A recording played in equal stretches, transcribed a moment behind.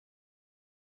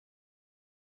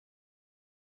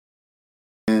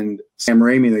and Sam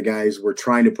Raimi and the guys were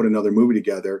trying to put another movie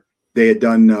together. They had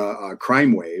done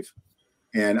Crime Wave,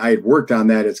 and I had worked on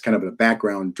that as kind of a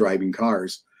background driving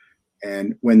cars.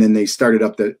 And when then they started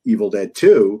up the Evil Dead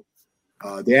 2,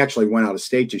 they actually went out of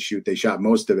state to shoot. They shot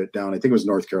most of it down, I think it was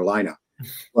North Carolina.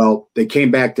 Well, they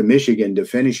came back to Michigan to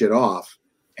finish it off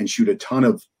and shoot a ton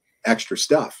of extra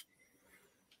stuff.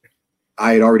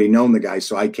 I had already known the guy,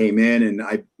 so I came in and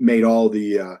I made all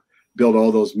the build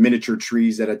all those miniature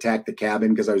trees that attacked the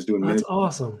cabin because I was doing. That's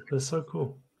awesome. That's so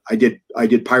cool. I did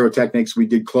pyrotechnics. We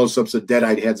did close-ups of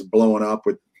dead-eyed heads blowing up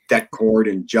with det cord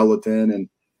and gelatin, and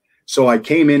so I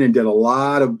came in and did a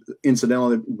lot of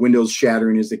incidental windows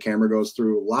shattering as the camera goes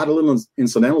through, a lot of little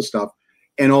incidental stuff,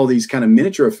 and all these kind of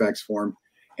miniature effects for him.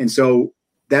 And so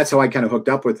that's how I kind of hooked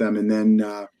up with them, and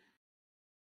then.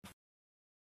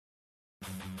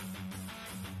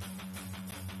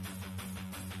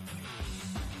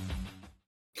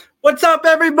 What's up,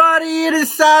 everybody? It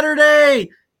is Saturday.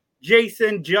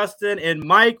 Jason, Justin, and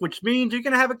Mike, which means you're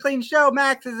going to have a clean show.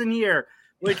 Max isn't here,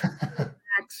 which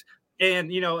Max,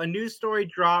 and, you know, a news story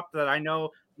dropped that I know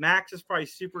Max is probably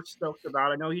super stoked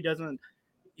about. I know he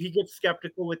gets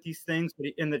skeptical with these things, but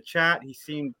in the chat,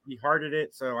 he hearted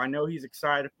it. So I know he's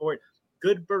excited for it.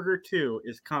 Good Burger 2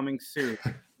 is coming soon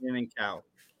in Cal.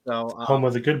 So home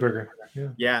of the Good Burger. Yeah.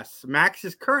 Yes. Max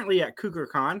is currently at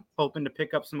CougarCon, hoping to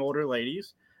pick up some older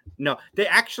ladies. No, they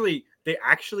actually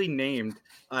named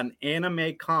an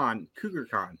anime con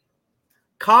CougarCon.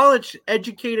 College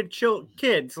educated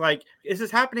kids, like this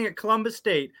is happening at Columbus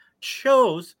State,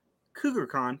 chose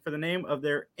CougarCon for the name of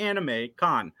their anime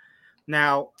con.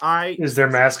 Now, is their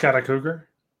mascot a cougar?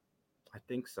 I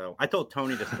think so. I told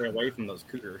Tony to stay away from those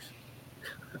cougars.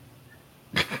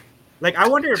 Like, I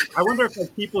wonder if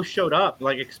like, people showed up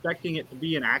like expecting it to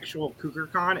be an actual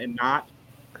CougarCon and not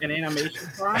an animation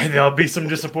con. And there'll be some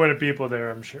disappointed people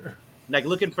there, I'm sure. Like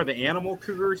looking for the animal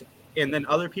cougars, and then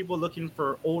other people looking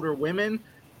for older women.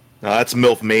 That's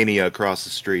MILF Mania across the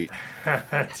street.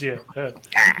 That's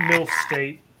MILF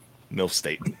State. MILF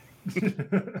State.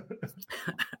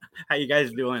 How you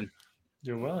guys doing?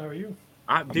 Doing well. How are you?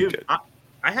 Dude,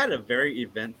 I had a very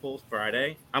eventful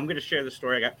Friday. I'm going to share the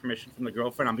story. I got permission from the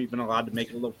girlfriend. I'm even allowed to make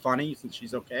it a little funny since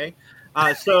she's okay.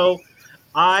 So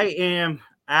I am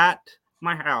at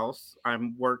my house.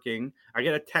 I'm working. I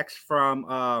get a text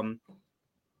from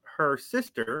her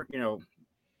sister, you know,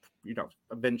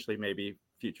 eventually maybe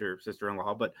future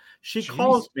sister-in-law, but she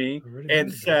calls me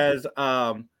and says,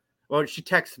 she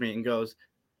texts me and goes,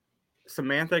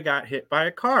 Samantha got hit by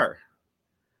a car.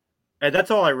 And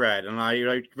that's all I read. And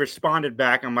I responded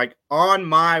back. I'm like, on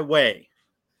my way.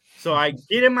 So I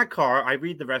get in my car. I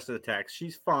read the rest of the text.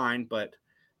 She's fine, but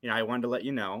you know, I wanted to let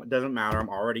you know. It doesn't matter. I'm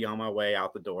already on my way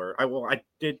out the door. I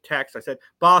did text. I said,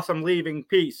 boss, I'm leaving.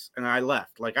 Peace. And I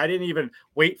left. Like, I didn't even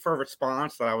wait for a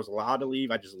response that I was allowed to leave.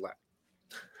 I just left.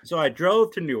 So I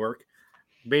drove to Newark,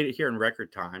 made it here in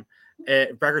record time.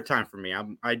 Record time for me.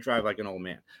 I drive like an old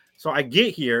man. So I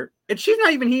get here, and she's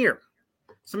not even here.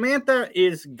 Samantha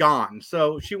is gone.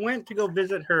 So she went to go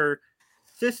visit her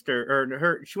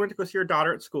sister, she went to go see her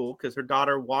daughter at school because her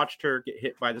daughter watched her get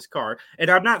hit by this car. And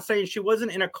I'm not saying she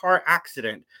wasn't in a car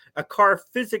accident. A car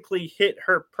physically hit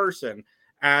her person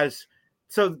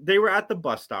so they were at the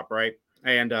bus stop, right?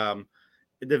 And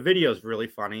the video is really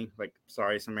funny. Like,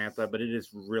 sorry, Samantha, but it is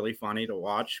really funny to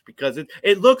watch because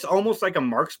it looks almost like a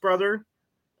Marx Brother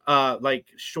like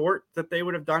short that they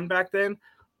would have done back then.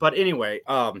 But anyway,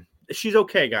 she's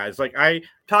okay, guys. Like, I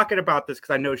talking about this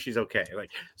because I know she's okay.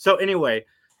 Like, so anyway,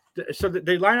 so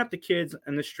they line up the kids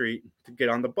in the street to get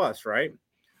on the bus, right?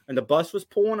 And the bus was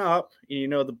pulling up, and you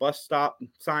know the bus stop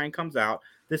sign comes out.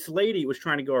 This lady was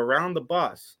trying to go around the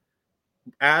bus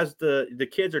as the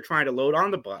kids are trying to load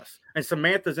on the bus, and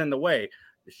Samantha's in the way.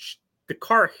 The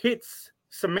car hits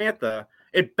Samantha.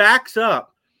 It backs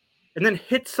up, and then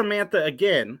hits Samantha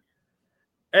again,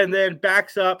 and then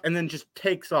backs up, and then just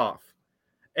takes off.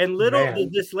 And little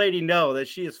did this lady know that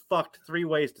she is fucked 3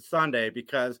 ways to Sunday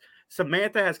because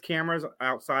Samantha has cameras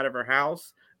outside of her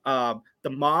house. The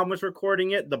mom was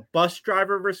recording it. The bus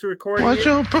driver was recording it. What's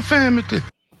your profanity?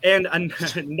 And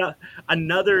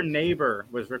another neighbor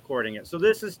was recording it. So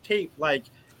this is taped like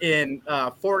in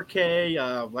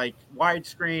 4K, like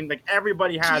widescreen. Like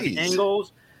everybody has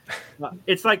angles.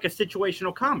 It's like a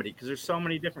situational comedy because there's so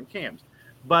many different cams.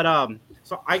 But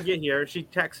so I get here. She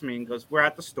texts me and goes, "We're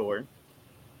at the store."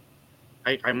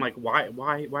 I'm like, why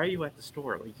are you at the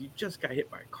store? Like, you just got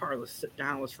hit by a car. Let's sit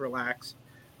down. Let's relax.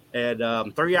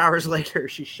 And 3 hours later,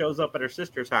 she shows up at her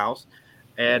sister's house.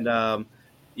 And,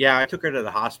 I took her to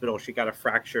the hospital. She got a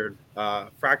fractured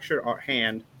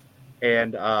hand.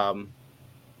 And the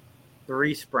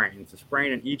 3 sprains: a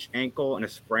sprain in each ankle and a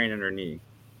sprain in her knee.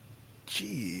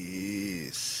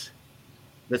 Jeez.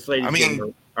 This lady's I mean-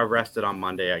 getting arrested on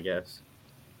Monday, I guess.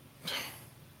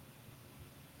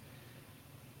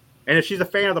 And if she's a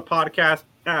fan of the podcast,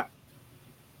 not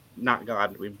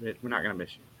God, we're not gonna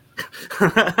miss you.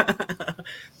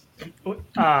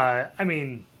 I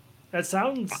mean, that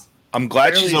sounds. I'm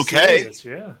glad she's fairly okay. serious,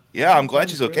 yeah. Yeah, I'm glad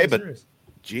Sounds she's okay, fairly but serious.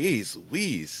 geez,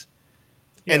 Louise.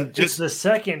 Yeah, And it's just the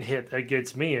second hit that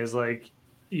gets me is like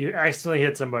you accidentally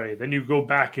hit somebody, then you go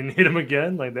back and hit them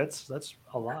again. Like that's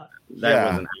a lot. That Yeah.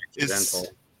 wasn't Is-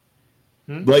 accidental.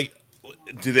 like,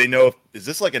 do they know is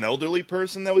this like an elderly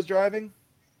person that was driving?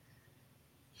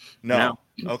 No.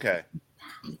 Okay.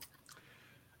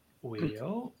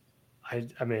 Well,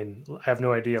 I mean, I have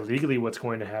no idea legally what's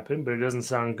going to happen, but it doesn't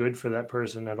sound good for that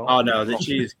person at all. Oh no, that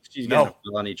she's getting No. a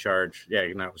felony charge. Yeah,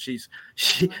 no, she's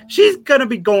gonna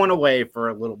be going away for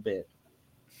a little bit.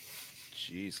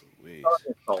 Jeez Louise.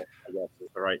 I guess is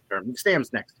the right term. He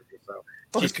stands next to me, so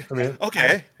she's I mean,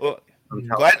 Okay. Well, I'm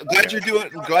glad you're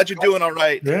doing all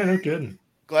right. yeah, no kidding.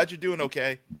 Glad you're doing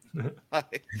okay.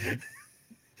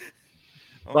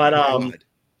 Oh, But, my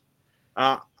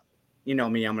God. you know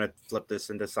me, I'm gonna flip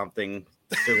this into something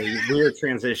silly, weird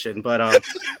transition. But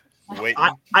Wait.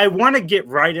 I want to get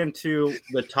right into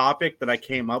the topic that I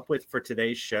came up with for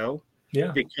today's show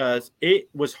Yeah. because it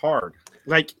was hard.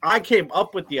 Like I came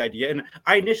up with the idea, and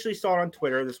I initially saw it on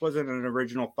Twitter. This wasn't an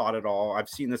original thought at all. I've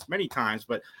seen this many times,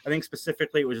 but I think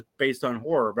specifically it was based on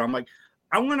horror. But I'm like,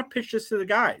 I want to pitch this to the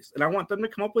guys, and I want them to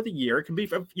come up with a year. It can be,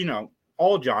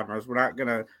 all genres. We're not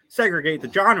gonna segregate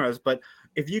the genres, but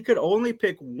if you could only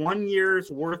pick 1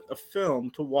 year's worth of film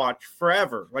to watch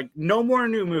forever, like no more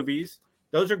new movies,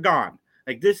 those are gone.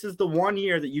 Like this is the 1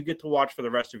 year that you get to watch for the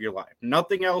rest of your life.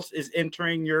 Nothing else is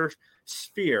entering your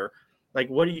sphere. Like,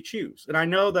 what do you choose? And I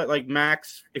know that like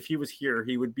Max, if he was here,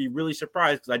 he would be really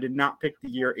surprised because I did not pick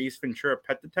the year Ace Ventura: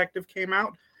 Pet Detective came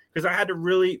out because I had to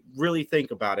really, really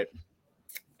think about it.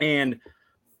 And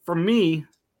for me,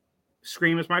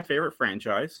 Scream is my favorite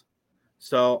franchise.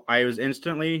 So I was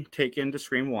instantly taken to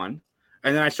Scream 1.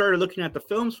 And then I started looking at the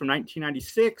films from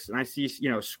 1996, and I see,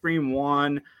 Scream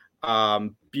 1,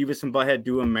 Beavis and Butthead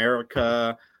Do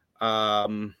America,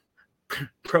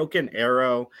 Broken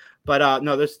Arrow. But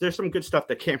no, there's some good stuff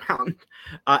that came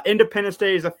out. Independence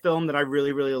Day is a film that I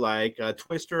really, really like.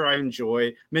 Twister, I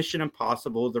enjoy. Mission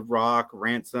Impossible, The Rock,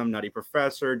 Ransom, Nutty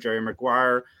Professor, Jerry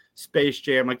Maguire, Space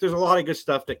Jam. Like, there's a lot of good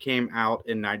stuff that came out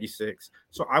in 96.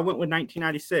 So I went with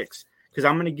 1996 because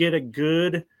I'm going to get a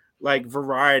good,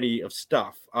 variety of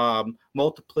stuff.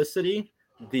 Multiplicity,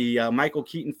 the Michael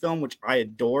Keaton film, which I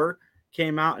adore,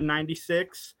 came out in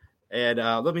 96. And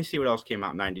let me see what else came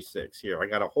out in 96 here. I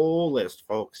got a whole list,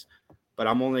 folks, but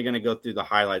I'm only going to go through the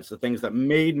highlights, the things that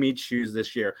made me choose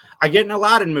this year. I get an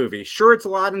Aladdin movie. Sure, it's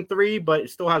Aladdin 3, but it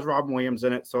still has Robin Williams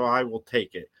in it, so I will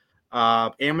take it.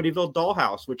 Amityville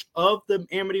Dollhouse, which of the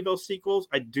Amityville sequels,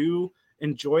 I do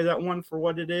enjoy that one for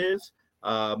what it is.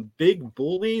 Big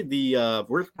Bully, the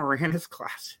Rick Moranis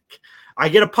classic. I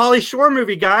get a Pauly Shore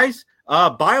movie, guys.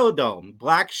 Biodome,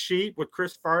 Black Sheep with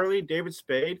Chris Farley, David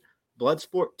Spade,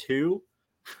 Bloodsport 2.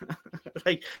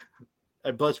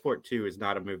 Bloodsport 2 is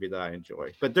not a movie that I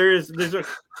enjoy, but there's a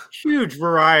huge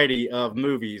variety of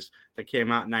movies that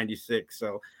came out in 96.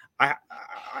 So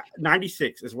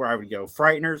 96 is where I would go.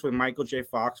 Frighteners with Michael J.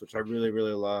 Fox, which I really,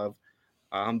 really love.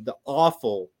 The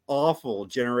awful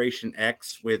Generation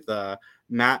X with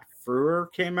Matt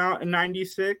Frewer came out in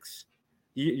 96.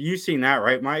 You seen that,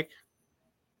 right, Mike?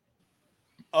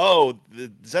 Oh,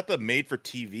 is that the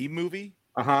made-for-TV movie?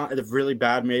 The really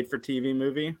bad made-for-TV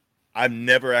movie. I've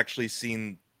never actually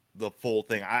seen the full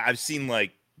thing. I've seen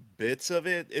like bits of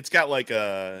it. It's got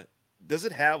does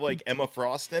it have like Emma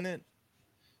Frost in it?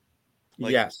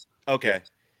 Yes. Okay.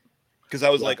 Because I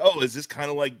was like, oh, is this kind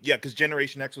of like, because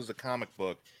Generation X was a comic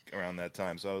book around that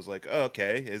time. So I was like, oh,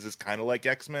 okay, is this kind of like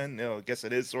X-Men? No, I guess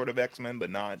it is sort of X-Men, but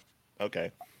not.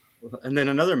 Okay. And then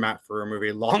another Matt Frewer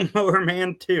movie, Lawnmower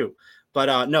Man 2.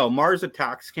 But no, Mars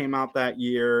Attacks came out that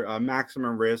year.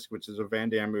 Maximum Risk, which is a Van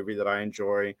Damme movie that I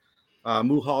enjoy.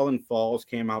 Mulholland Falls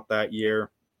came out that year.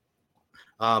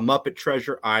 Muppet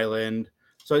Treasure Island.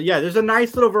 So, yeah, there's a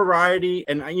nice little variety.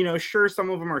 And, sure, some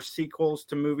of them are sequels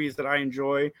to movies that I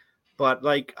enjoy. But,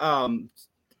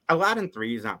 Aladdin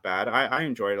 3 is not bad. I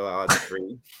enjoyed Aladdin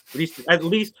 3. At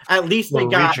least they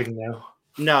got... now.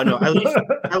 No.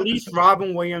 At least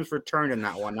Robin Williams returned in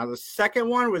that one. Now the second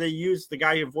one where they used the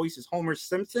guy who voices Homer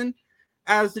Simpson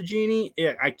as the genie,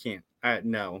 I can't.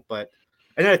 No, but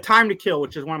and then Time to Kill,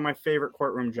 which is one of my favorite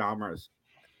courtroom genres,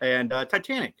 and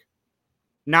Titanic.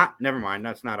 Never mind.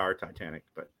 That's not our Titanic,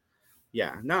 but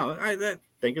Yeah, no, I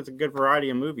think it's a good variety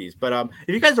of movies. But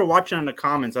if you guys are watching in the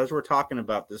comments as we're talking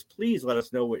about this, please let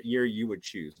us know what year you would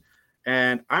choose.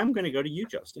 And I'm going to go to you,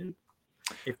 Justin.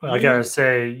 Well, I gotta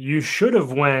say, you should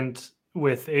have went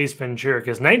with Ace Ventura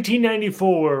because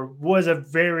 1994 was a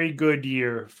very good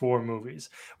year for movies.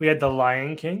 We had The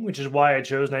Lion King, which is why I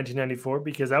chose 1994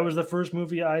 because that was the first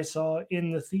movie I saw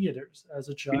in the theaters as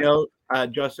a child.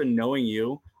 Justin, knowing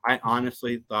you, I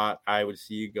honestly thought I would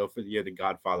see you go for the year The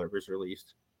Godfather was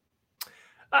released.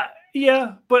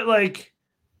 Yeah, but like,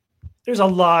 there's a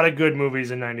lot of good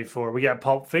movies in '94. We got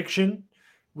Pulp Fiction.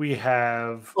 We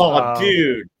have.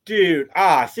 Dude.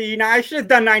 See, now I should have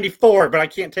done 94, but I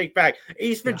can't take back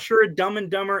Ace Ventura, Dumb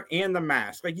and Dumber, and The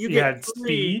Mask. Like you get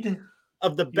Speed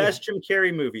of the best Jim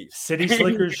Carrey movies. City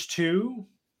Slickers 2.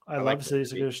 I love City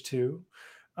Slickers 2.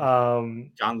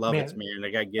 John Lovitz, man,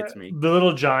 that guy gets me. The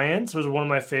Little Giants was one of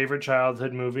my favorite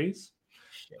childhood movies.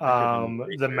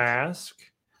 The Mask,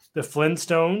 The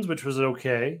Flintstones, which was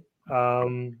okay.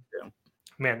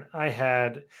 Man, I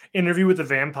had Interview with the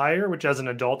Vampire, which as an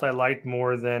adult I liked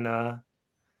more than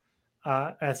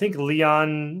I think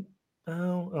Leon.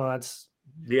 That's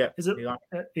Is it? Leon.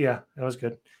 Yeah, that was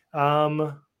good.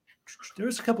 There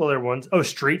was a couple other ones. Oh,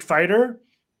 Street Fighter.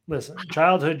 Listen,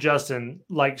 childhood Justin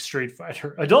likes Street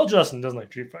Fighter. Adult Justin doesn't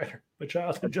like Street Fighter, but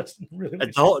childhood Justin really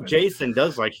likes Adult Jason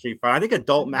does like Street Fighter. I think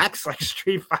Adult Max likes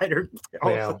Street Fighter.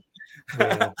 Yeah,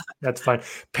 that's fine.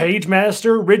 Page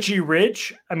Master, Richie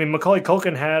Rich. I mean, Macaulay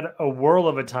Culkin had a whirl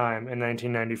of a time in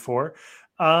 1994.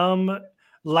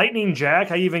 Lightning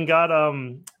Jack. I even got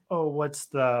what's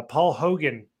the Paul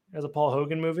Hogan? As a Paul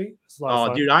Hogan movie.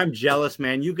 Oh, dude, I'm jealous,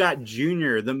 man. You got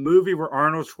Junior, the movie where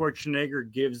Arnold Schwarzenegger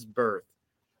gives birth.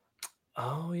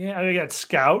 Oh yeah, I got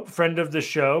Scout, friend of the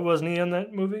show. Wasn't he on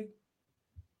that movie?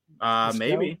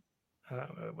 Maybe.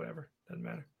 Whatever, doesn't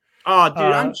matter. Oh, dude,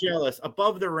 I'm jealous.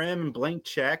 Above the Rim and Blank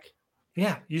Check.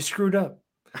 Yeah, you screwed up.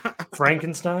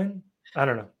 Frankenstein. I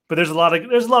don't know, but there's a lot of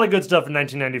good stuff in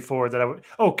 1994 that I would.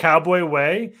 Oh, Cowboy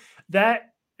Way.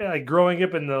 That growing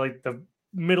up in the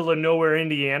middle of nowhere,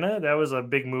 Indiana. That was a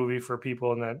big movie for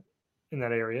people in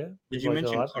that area. Did you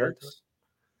mention Clerks?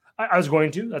 I was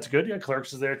going to. That's good. Yeah,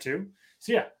 Clerks is there too.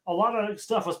 So yeah, a lot of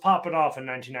stuff was popping off in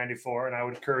 1994, and I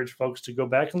would encourage folks to go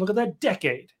back and look at that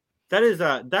decade. That is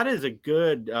a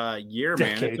good year,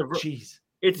 decade, man.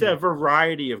 It's a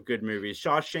variety of good movies.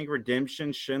 Shawshank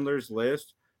Redemption, Schindler's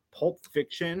List, Pulp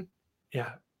Fiction.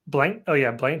 Yeah, Blank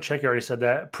Check. You already said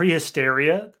that.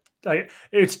 Prehysteria.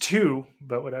 It's 2,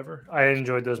 but whatever. I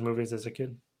enjoyed those movies as a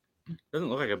kid. Doesn't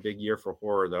look like a big year for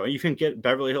horror though. You can get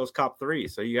Beverly Hills Cop 3,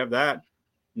 so you have that.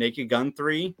 Naked Gun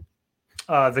 3.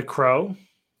 The Crow.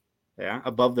 Yeah,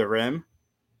 Above the Rim.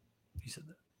 You said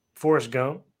that. Forrest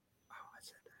Gump. Oh, I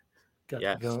said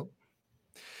that. Gump.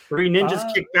 Three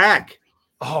Ninjas Kick Back.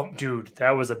 Oh, dude,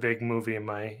 that was a big movie in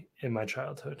my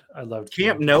childhood. I loved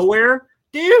Camp Nowhere,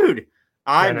 dude.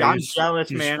 I'm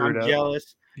jealous, man. I'm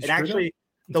jealous. And actually,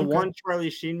 the one Charlie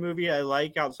Sheen movie I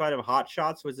like outside of Hot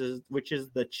Shots which is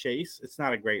The Chase. It's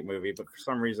not a great movie, but for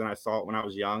some reason I saw it when I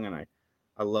was young, and I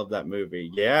love that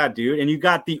movie. Yeah, dude. And you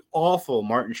got the awful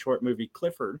Martin Short movie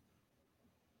Clifford.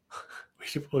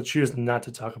 We'll choose not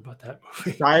to talk about that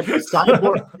movie.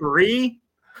 Cyborg 3.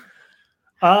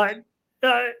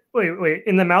 Wait.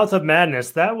 In the Mouth of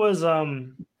Madness. That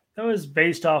was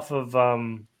based off of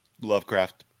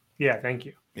Lovecraft. Yeah, thank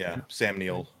you. Yeah, Sam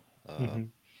Neill.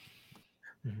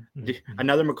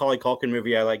 Another Macaulay Culkin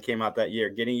movie I like came out that year,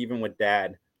 Getting Even with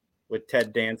Dad, with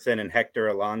Ted Danson and Hector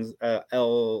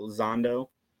Elizondo.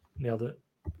 Nailed it.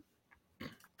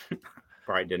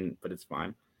 Probably didn't, but it's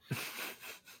fine.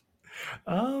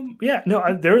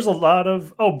 There's a lot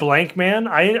of Blank Man.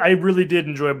 I really did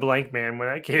enjoy Blank Man when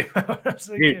that came out.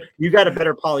 Dude, you got a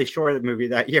better Pauly Shore movie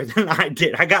that year than I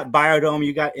did. I got Biodome.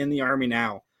 You got In the Army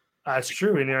Now. That's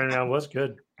true. In the Army Now was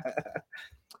good.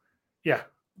 Yeah.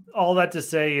 All that to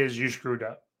say is you screwed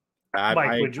up.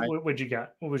 Mike, what'd you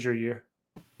got? What was your year?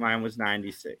 Mine was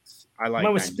 96.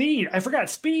 Mine was Speed. I forgot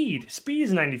Speed. Speed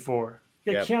is 94.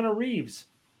 You got Keanu Reeves.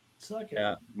 Suck it.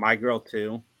 Yeah, My Girl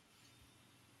too.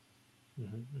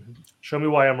 Show me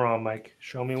why I'm wrong, Mike.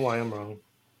 Show me why I'm wrong.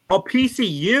 Oh,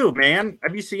 PCU, man.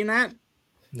 Have you seen that?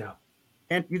 No.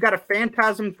 And you got a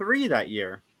Phantasm 3 that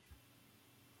year.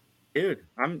 Dude,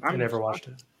 I never watched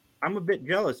it. I'm a bit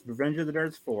jealous. Revenge of the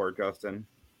Nerds 4, Justin.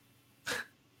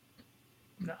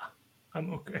 Nah,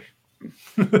 I'm okay.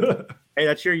 Hey,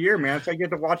 that's your year, man. So I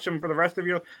get to watch them for the rest of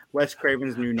your Wes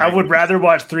Craven's New Nightmare. I would rather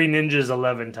watch Three Ninjas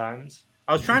 11 times.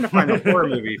 I was trying to find a horror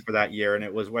movie for that year, and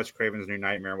it was Wes Craven's New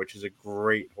Nightmare, which is a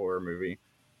great horror movie.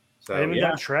 So I even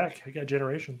got Shrek. I got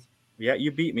Generations. Yeah,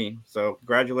 you beat me. So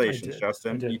congratulations,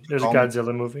 Justin. You There's a call me.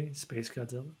 Godzilla movie, Space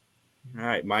Godzilla. All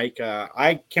right, Mike.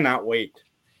 I cannot wait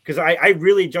because I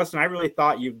really, Justin, I really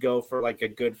thought you'd go for like a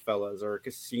Goodfellas or a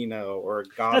Casino or a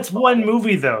Godfather. That's one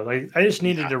movie though. Like I just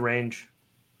needed a range.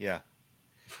 Yeah.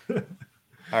 All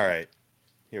right.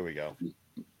 Here we go.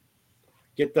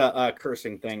 Get the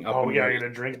cursing thing up. Oh, and yeah, I ready. got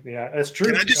a drink. Yeah, that's true.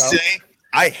 Can I just say,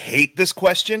 I hate this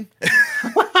question.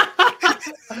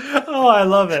 Oh, I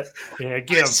love it. Yeah,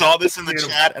 I saw this in the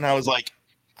chat and I was like,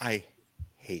 I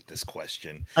hate this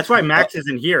question. That's why Max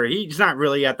isn't here. He's not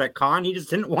really at that con. He just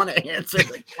didn't want to answer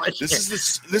the question.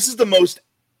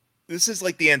 This is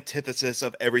like the antithesis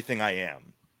of everything I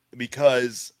am,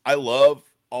 because I love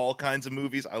all kinds of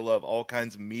movies. I love all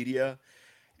kinds of media.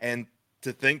 And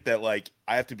to think that like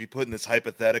I have to be put in this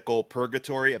hypothetical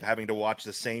purgatory of having to watch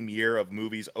the same year of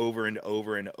movies over and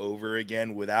over and over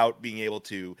again without being able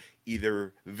to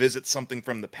either visit something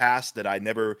from the past that I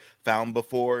never found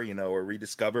before, or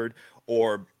rediscovered,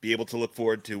 or be able to look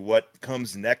forward to what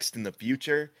comes next in the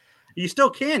future. You still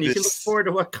can. You can look forward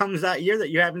to what comes that year that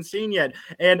you haven't seen yet.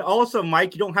 And also,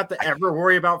 Mike, you don't have to ever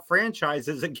worry about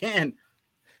franchises again.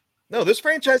 No, there's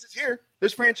franchises here.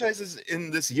 There's franchises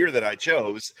in this year that I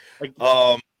chose.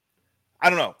 I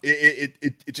don't know.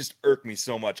 It just irked me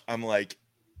so much. I'm like,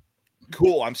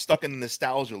 cool. I'm stuck in the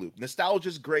nostalgia loop.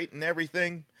 Nostalgia's great and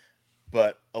everything,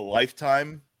 but a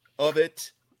lifetime of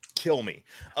it kill me.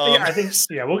 Yeah, I think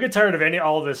we'll get tired of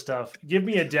all this stuff. Give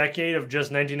me a decade of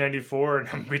just 1994, and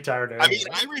I'm retired. I mean,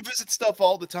 I revisit stuff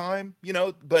all the time,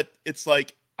 but it's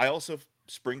like I also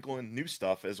sprinkle in new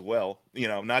stuff as well,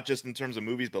 not just in terms of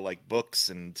movies, but like books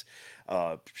and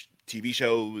TV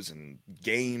shows and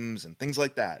games and things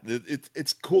like that.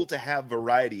 It's cool to have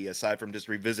variety aside from just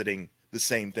revisiting the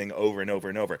same thing over and over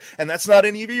and over. And that's not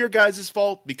any of your guys'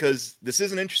 fault, because this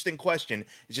is an interesting question.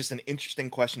 It's just an interesting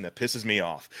question that pisses me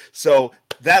off. So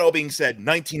that all being said,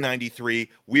 1993,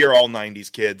 we are all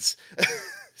 90s kids.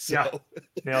 Yeah,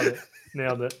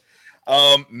 nailed it.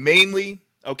 Mainly,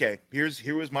 okay,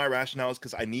 here was my rationale,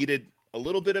 because I needed a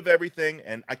little bit of everything,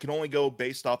 and I can only go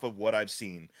based off of what I've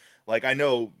seen. Like, I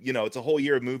know, it's a whole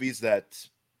year of movies that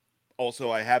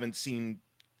also I haven't seen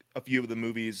a few of the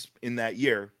movies in that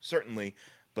year, certainly,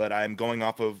 but I'm going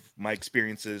off of my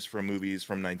experiences from movies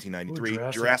from 1993.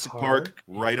 Ooh, Jurassic Park,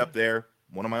 right up there,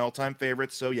 one of my all-time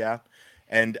favorites, so yeah.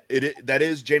 And that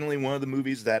is generally one of the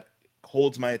movies that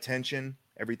holds my attention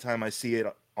every time I see it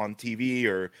on TV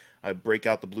or I break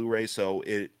out the Blu-ray, so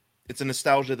it's a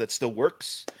nostalgia that still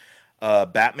works.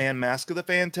 Batman Mask of the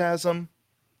Phantasm,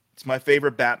 it's my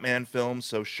favorite Batman film,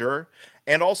 so sure.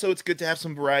 And also, it's good to have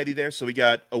some variety there. So we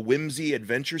got a whimsy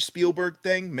adventure Spielberg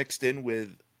thing mixed in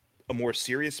with a more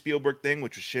serious Spielberg thing,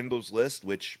 which was Schindler's List,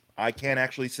 which I can't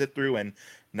actually sit through and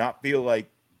not feel like,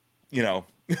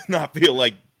 not feel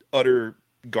like utter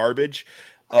garbage.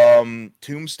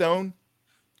 Tombstone,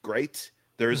 great.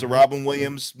 There's a Robin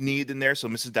Williams need in there, so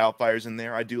Mrs. Doubtfire's in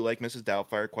there. I do like Mrs.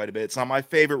 Doubtfire quite a bit. It's not my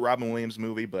favorite Robin Williams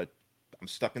movie, but I'm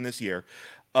stuck in this year.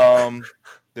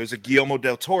 There's a Guillermo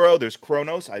del Toro. There's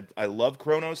Kronos. I love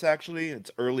Kronos, actually. It's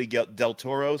early del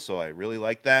Toro, so I really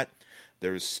like that.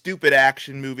 There's stupid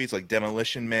action movies like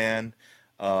Demolition Man.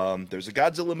 There's a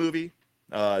Godzilla movie.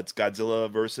 It's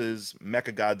Godzilla versus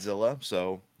Mechagodzilla,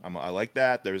 so I like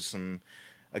that. There's some,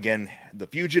 again, The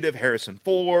Fugitive, Harrison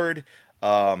Ford.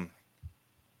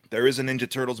 There is a Ninja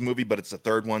Turtles movie, but it's the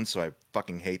third one, so I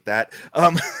fucking hate that.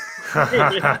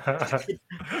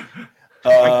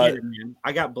 I get it, man.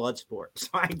 I got Bloodsport, so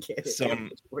I get it.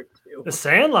 Bloodsport too. The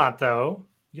Sandlot, though.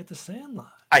 You get The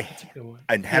Sandlot. I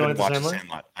haven't watched The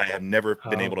Sandlot. I have never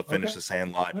been able to finish The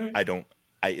Sandlot. Right.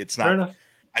 It's not. Fair enough.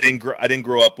 I didn't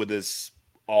grow up with this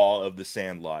awe of The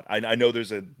Sandlot. I know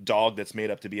there's a dog that's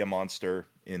made up to be a monster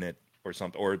in it or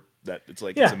something, or that it's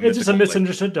like it's just a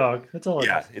misunderstood dog. That's all.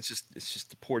 It's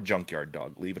just a poor junkyard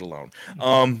dog. Leave it alone.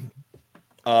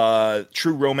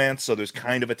 True Romance. So there's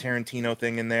kind of a Tarantino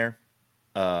thing in there.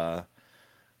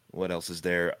 What else is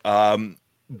there? Blue.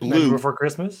 Nightmare Before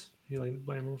Christmas.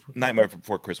 Nightmare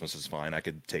Before Christmas is fine. I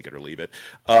could take it or leave it.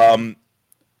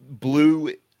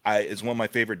 Blue is one of my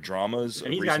favorite dramas.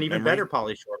 And he's got an even better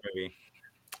Pauly Shore movie.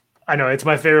 I know, it's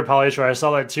my favorite Pauly Shore. I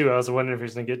saw that too. I was wondering if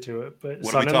he's gonna get to it. But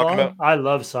what Son-in-Law, I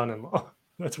love Son-in-Law.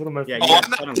 That's one of my. Yeah,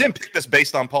 favorites. Oh, I didn't pick this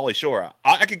based on Pauly Shore.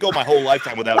 I could go my whole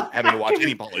lifetime without having to watch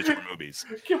any Pauly Shore movies.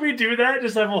 Can we do that?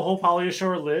 Just have a whole Pauly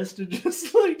Shore list and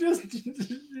just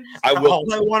I will.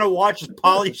 All I want to watch is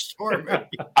Pauly Shore movie.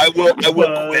 I will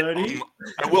Buddy. quit.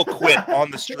 I will quit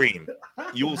on the stream.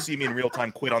 You will see me in real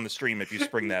time quit on the stream if you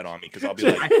spring that on me, because I'll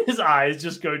be like, his eyes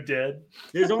just go dead.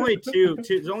 There's only two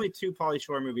Pauly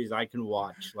Shore movies I can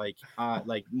watch,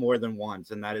 like more than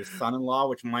once, and that is Son-in-Law,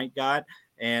 which Mike got,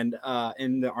 and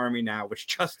In the Army Now, which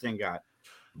Justin got.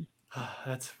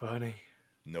 That's funny.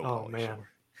 no. Oh Pauly man, Shore.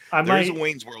 I There's might. a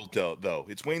Wayne's World though.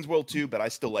 It's Wayne's World 2, but I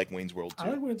still like Wayne's World 2. I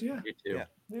like Wayne's. Yeah, Me too.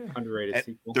 Yeah. Underrated And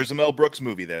sequel. there's a Mel Brooks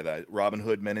movie there, that Robin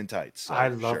Hood Men in Tights. So, I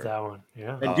love sure. that one.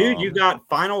 Yeah. And dude, you got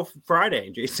Final Friday.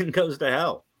 Jason Goes to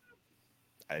Hell.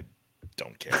 I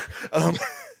don't care.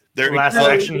 Last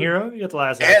Action Hero. You got the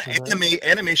Last Action. Hero.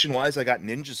 Animation wise, I got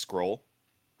Ninja Scroll.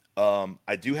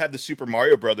 I do have the Super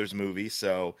Mario Brothers movie,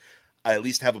 so I at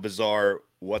least have a bizarre,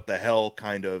 what the hell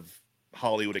kind of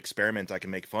Hollywood experiment I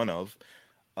can make fun of.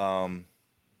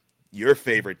 Your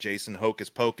favorite, Jason, Hocus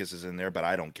Pocus, is in there, but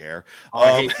I don't care. Oh,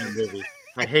 I hate that movie.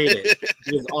 I hate it.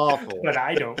 It was awful. But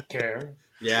I don't care.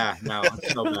 Yeah, no,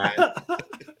 it's so bad.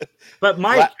 But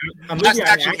Mike, Last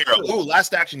Action Hero. Ooh,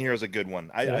 Last Action Hero is a good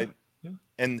one.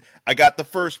 And I got the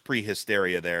first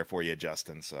pre-hysteria there for you,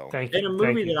 Justin. So Thank you. In a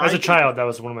movie that As I a child, that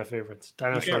was one of my favorites.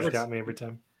 Dinosaurs let's- got me every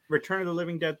time. Return of the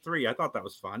Living Dead 3. I thought that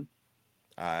was fun.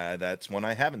 that's one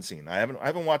I haven't seen. I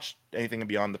haven't watched anything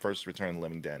beyond the first Return of the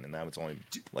Living Dead, and that was only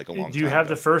like a long time. Do you have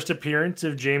ago. the first appearance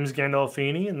of James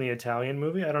Gandolfini in the Italian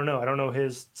movie? I don't know. I don't know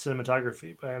his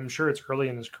cinematography, but I'm sure it's early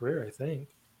in his career, I think.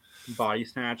 Body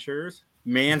Snatchers.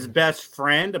 Man's Best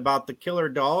Friend, about the killer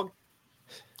dog.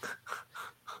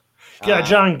 Yeah,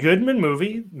 John Goodman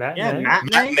movie. Matinee.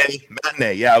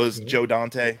 Matinee. Yeah, it was Joe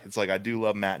Dante. It's like, I do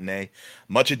love Matinee.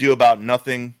 Much Ado About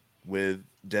Nothing with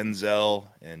Denzel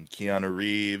and Keanu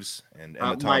Reeves and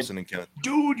Emma Thompson and Kenneth.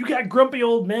 Dude, you got Grumpy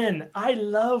Old Men. I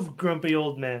love Grumpy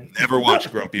Old Men. Never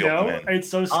watched Grumpy Old Men. It's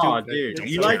so stupid. Oh, dude,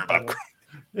 It's you so like funny.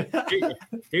 Dude,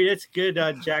 it's good.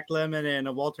 Jack Lemmon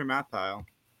and Walter Matthau.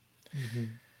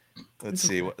 Let's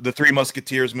see. The Three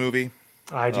Musketeers movie.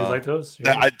 I do like those.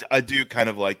 Yeah. I do kind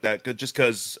of like that, just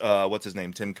because what's his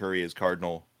name? Tim Curry is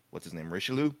Cardinal. What's his name?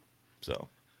 Richelieu. So,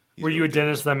 Were you a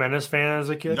Dennis the Menace fan as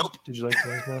a kid? Nope. Did you like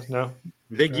Dennis the Menace? No.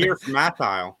 Big year for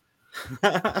Matthau.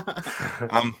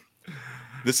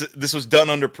 This was done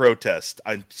under protest.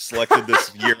 I selected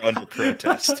this year under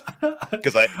protest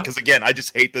because again, I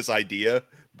just hate this idea.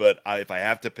 But if I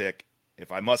have to pick,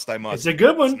 if I must, I must. It's a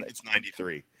good one. It's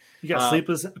 93. You got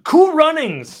Sleepless. Cool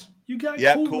Runnings. You got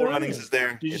Cool Runnings is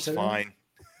there. It's fine.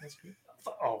 That's good.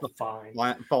 Oh, fine.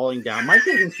 Falling down. Mike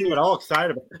doesn't seem at all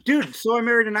excited about. Dude, So I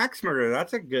Married an Axe Murderer.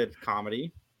 That's a good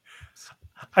comedy.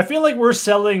 I feel like we're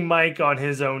selling Mike on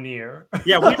his own year.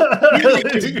 Yeah, we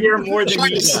like his year more than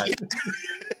he does.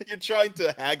 You're trying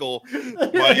to haggle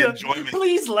my enjoyment.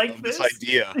 Please like of this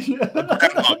idea.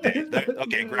 Groundhog Day.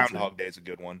 Okay, Groundhog Day is a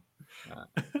good one.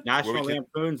 National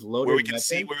Lampoon's Loaded where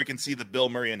we can see the Bill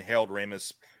Murray and Harold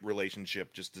Ramis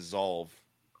relationship just dissolve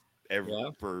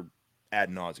for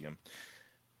ad nauseum.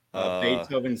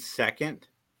 Beethoven's Second.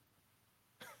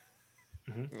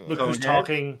 Look who's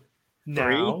talking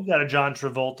now. Got a John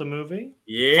Travolta movie.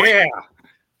 Yeah.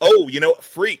 Oh,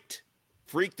 Freaked.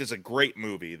 Freaked is a great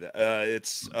movie.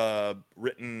 It's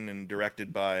written and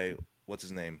directed by what's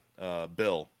his name?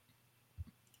 Bill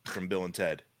from Bill and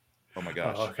Ted. Oh my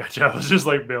gosh. Oh, gotcha. I was just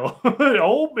like Bill.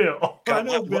 Old Bill. God, I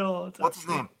know Bill. What's his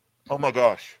name? Oh my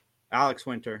gosh. Alex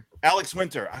Winter. Alex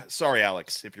Winter. Sorry,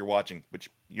 Alex, if you're watching, which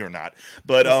you're not.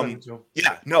 But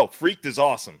Freaked is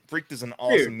awesome. Freaked is an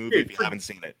awesome movie if you haven't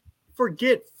seen it.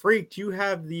 Forget Freaked. You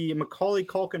have the Macaulay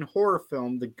Culkin horror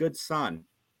film, The Good Son,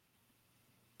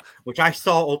 which I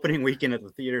saw opening weekend at the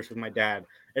theaters with my dad.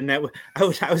 And I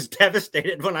was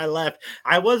devastated when I left.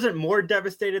 I wasn't more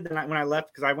devastated than when I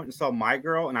left because I went and saw My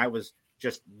Girl, and I was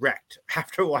just wrecked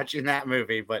after watching that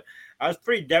movie. But I was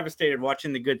pretty devastated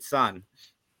watching The Good Son.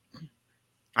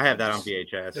 I have that on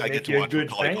VHS. I get to watch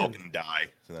Macaulay Culkin die.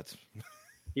 So that's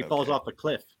he falls off a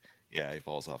cliff. Yeah, he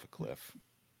falls off a cliff.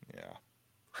 Yeah.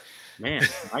 Man,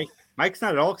 Mike's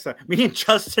not at all excited. Me and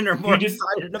Justin are more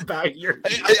excited about your.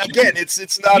 Again,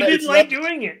 it's not. You didn't like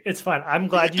doing it. It's fine. I'm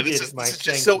glad you did it, Mike. This is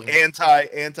just so anti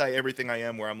everything I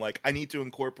am. Where I'm like, I need to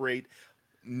incorporate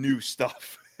new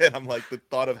stuff, and I'm like, the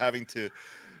thought of having to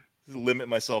limit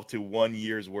myself to 1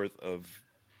 year's worth of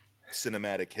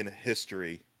cinematic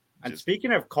history. And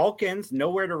speaking of Culkins,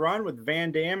 Nowhere to Run with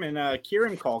Van Damme and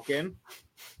Kieran Culkin.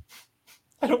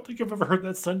 I don't think I've ever heard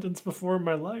that sentence before in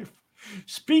my life.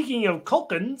 Speaking of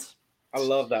Culkins, I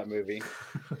love that movie.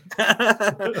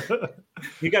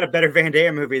 You got a better Van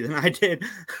Damme movie than I did.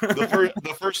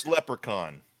 The first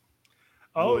Leprechaun.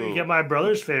 Oh, Whoa. you get my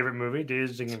brother's favorite movie,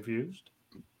 Dazed and Confused.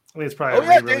 I mean, it's probably a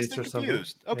re-release Dazed and or something.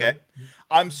 Confused. Okay. Yeah.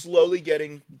 I'm slowly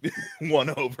getting won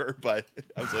over, but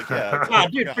I was like, yeah.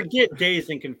 Dude, forget Dazed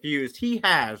and Confused. He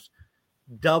has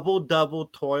double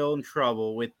toil and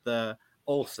trouble with the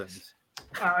Olsons.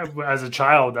 As a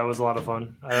child, that was a lot of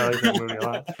fun. I like that movie a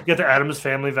lot. You get the Addams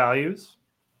Family Values.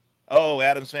 Oh,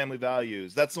 Addams Family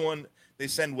Values. That's the one they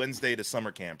send Wednesday to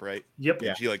summer camp, right? Yep.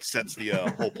 And she like sets the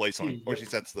whole place on, or she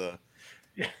sets the.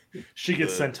 Yeah. She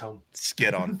gets sent home.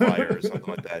 Skid on fire or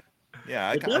something like that. Yeah,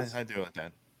 I do like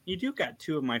that. You do got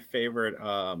two of my favorite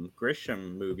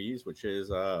Grisham movies, which is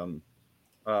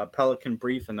Pelican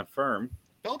Brief and The Firm.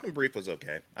 Pelican Brief was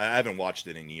okay. I haven't watched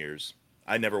it in years.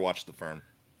 I never watched The Firm.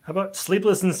 How about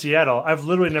Sleepless in Seattle? I've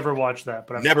literally never watched that,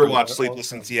 but I've never watched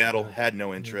Sleepless in Seattle. Had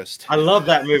no interest. I love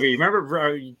that movie.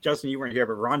 Remember, Justin, you weren't here,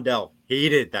 but Rondell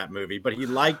hated that movie, but he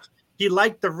liked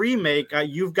the remake.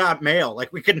 You've Got Mail.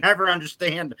 Like, we could never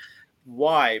understand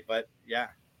why, but yeah,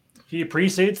 he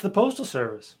appreciates the Postal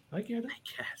Service. I get it. I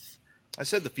guess. I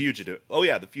said The Fugitive. Oh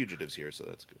yeah, The Fugitive's here, so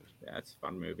that's good. Yeah, it's a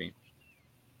fun movie.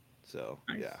 So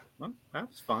nice. Yeah, well, that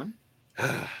was fun.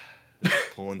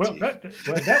 Pulling teeth. That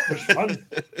was fun.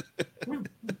 That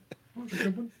was a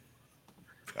good one.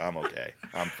 I'm okay.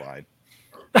 I'm fine.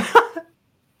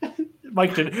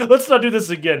 Mike did. Let's not do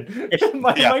this again.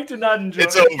 Mike did not enjoy.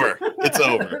 It's over. It's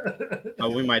over.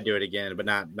 Oh, we might do it again, but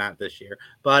not this year.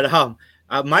 But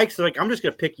Mike's like, I'm just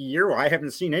gonna pick a year where I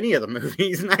haven't seen any of the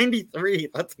movies. 93.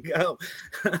 Let's go.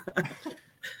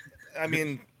 I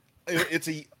mean, it's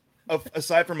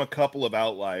aside from a couple of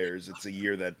outliers, it's a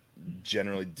year that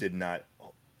generally did not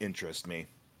interest me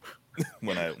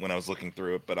when I was looking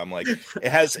through it. But I'm like,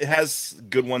 it has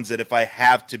good ones that if I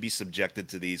have to be subjected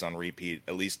to these on repeat,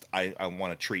 at least I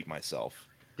want to treat myself.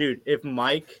 Dude, if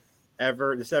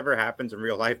this ever happens in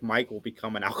real life, Mike will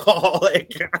become an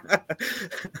alcoholic.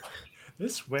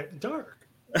 This went dark.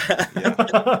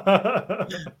 Yeah.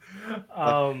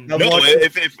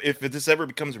 If this ever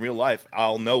becomes real life,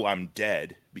 I'll know I'm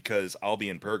dead because I'll be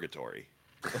in purgatory.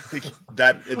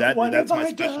 That's my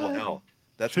special hell.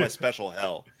 That's my special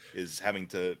hell, is having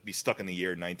to be stuck in the year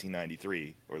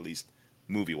 1993, or at least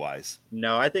movie wise.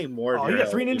 No, I think more. Oh, yeah,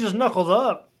 Three Ninjas Knuckles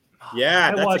Up.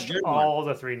 Yeah, I watched all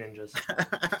the Three Ninjas.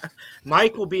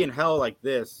 Mike will be in hell like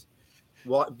this.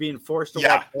 Being forced to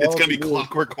watch. It's gonna be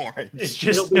Clockwork Orange. It's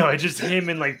just him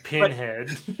and like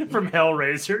Pinhead from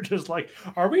Hellraiser, just like,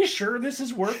 are we sure this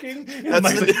is working?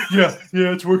 Like, yeah,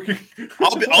 it's working.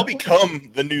 I'll become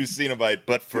the new Cenobite,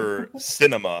 but for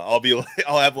cinema.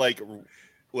 I'll have like,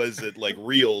 was it like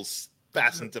reels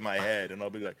fastened to my head, and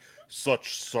I'll be like,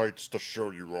 such sights to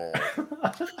show you all.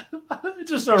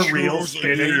 Just a reel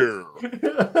spinning.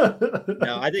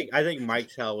 No, I think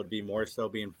Mike's hell would be more so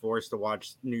being forced to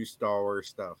watch new Star Wars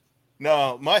stuff.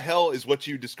 No, my hell is what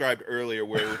you described earlier,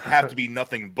 where it would have to be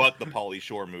nothing but the Pauly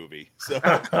Shore movie. So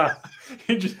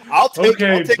I'll take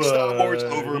Star Wars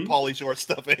over Pauly Shore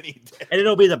stuff any day. And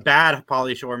it'll be the bad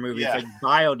Pauly Shore movies like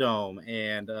Biodome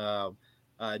and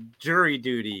Jury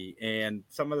Duty and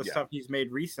some of the stuff he's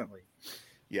made recently.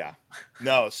 Yeah,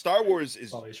 no. Star Wars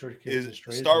is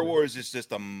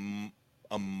just a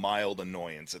mild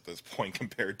annoyance at this point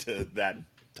compared to that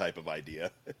type of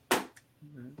idea.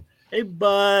 Hey,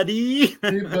 buddy.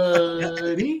 I'm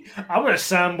gonna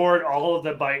soundboard all of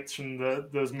the bites from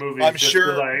those movies. I'm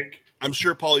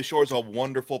sure Pauly Shore's a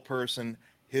wonderful person.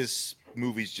 His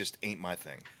movies just ain't my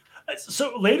thing.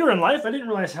 So later in life, I didn't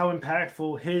realize how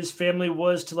impactful his family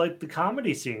was to like the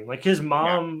comedy scene. Like his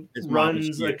mom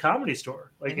runs a comedy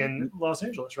store, like in Los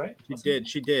Angeles, right?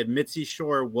 She did. Mitzi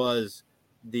Shore was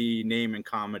the name in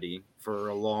comedy for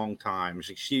a long time.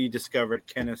 She discovered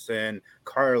Kennison,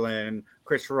 Carlin,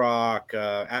 Chris Rock,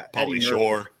 Pauly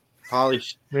Shore.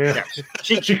 Yeah.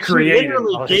 She created.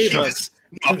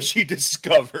 She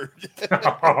discovered.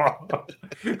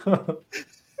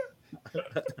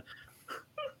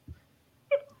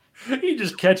 He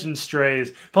just catching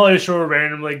strays. Pauly Shore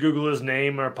randomly Google his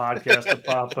name or a podcast to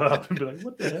pop up and be like,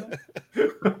 "What the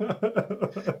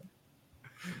hell?"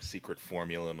 Secret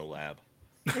formula in the lab.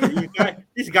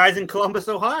 These guys in Columbus,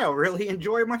 Ohio, really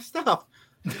enjoy my stuff.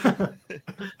 We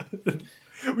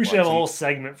should have a whole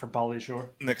segment for Pauly Shore.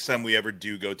 Next time we ever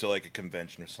do go to like a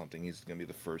convention or something, he's gonna be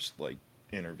the first like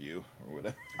interview or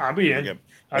whatever. I'll be in.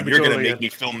 You're gonna make me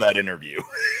film that interview.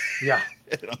 Yeah,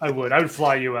 I would. I would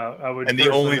fly you out. I would. And the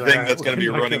only thing that's gonna be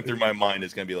running through my mind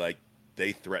is gonna be like,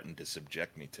 they threatened to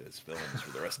subject me to his films for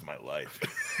the rest of my life.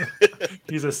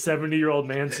 He's a 70-year-old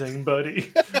man saying,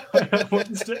 "Buddy, I want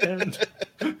this to end."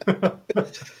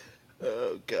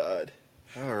 Oh God!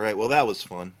 All right, well that was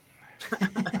fun.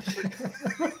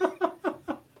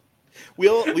 we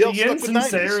all The stuck with 90s.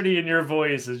 insincerity in your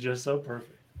voice is just so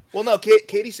perfect. Well, no,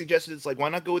 Katie suggested it's like, why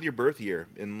not go with your birth year?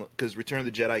 And because Return of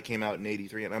the Jedi came out in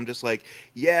 '83, and I'm just like,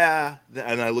 yeah.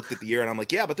 And I looked at the year, and I'm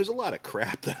like, yeah, but there's a lot of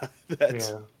crap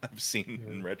that I've seen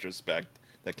in retrospect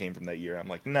that came from that year. I'm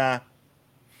like, nah.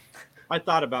 I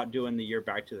thought about doing the year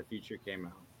Back to the Future came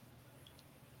out.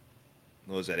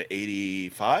 What was that,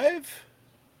 85?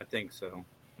 I think so.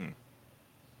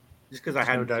 Just because I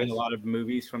hadn't seen a lot of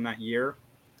movies from that year,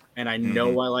 and I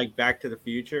know I like Back to the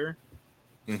Future,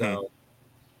 so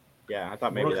yeah, I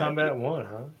thought maybe Mortal Kombat 1,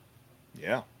 huh?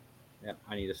 Yeah. Yeah,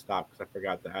 I need to stop because I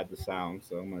forgot to add the sound,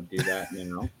 so I'm gonna do that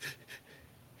now.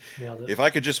 If I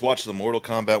could just watch the Mortal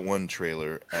Kombat 1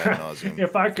 trailer ad nauseum.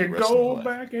 If I could go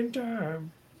back in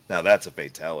time. Now that's a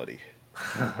fatality.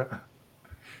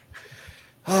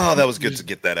 Oh, that was good to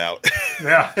get that out.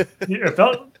 Yeah, it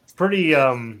felt pretty.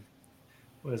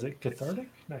 What is it? Cathartic?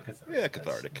 Not cathartic. Yeah,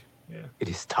 cathartic. Yeah. It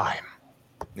is time.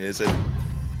 Is it?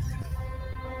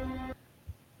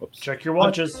 Oops. Check your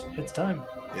watches. It's time.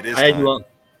 It is.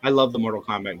 I love the Mortal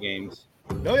Kombat games.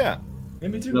 Oh yeah. Yeah,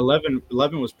 me too. And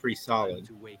 11 was pretty solid.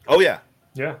 Oh yeah.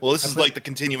 Yeah. Well, this is like the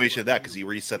continuation of that because he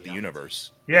reset the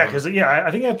universe. Yeah, because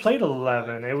I think I played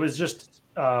 11. It was just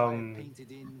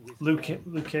Luke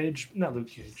Cage, not Luke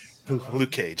Cage.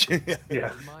 Luke Cage.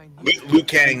 Yeah. Luke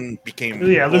Kang became.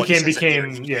 Yeah, Luke Kang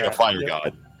became a fire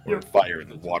god or fire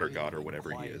and water god or whatever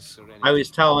he is. I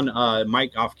was telling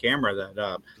Mike off camera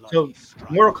that so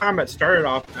Mortal Kombat started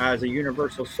off as a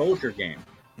Universal Soldier game.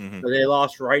 So they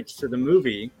lost rights to the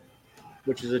movie,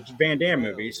 which is a Van Damme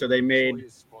movie. So they made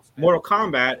Mortal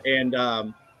Kombat,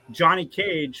 and Johnny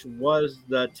Cage was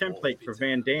the template for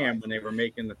Van Damme when they were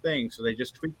making the thing. So they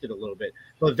just tweaked it a little bit.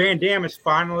 But Van Damme is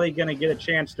finally going to get a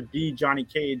chance to be Johnny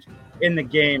Cage in the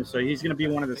game. So he's going to be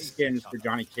one of the skins for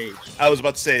Johnny Cage. I was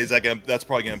about to say, that's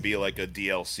probably going to be like a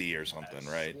DLC or something,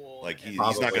 right? Like he's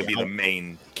not going to be the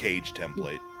main Cage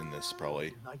template in this,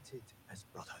 probably.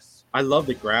 I love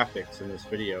the graphics in this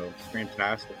video. It's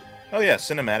fantastic. Oh yeah,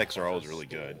 cinematics are always really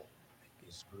good.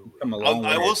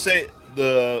 I will say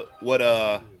what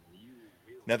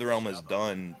NetherRealm has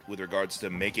done with regards to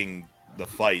making the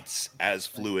fights as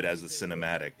fluid as the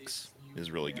cinematics is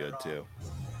really good too.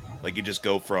 Like you just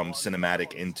go from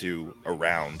cinematic into a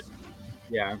round.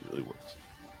 Yeah, it really works.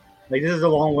 Like this is a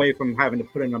long way from having to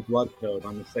put in a blood code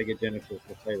on the Sega Genesis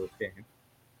to play this game.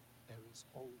 There is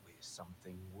always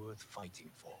something worth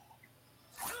fighting for.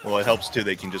 Well, it helps too.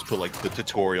 They can just put like the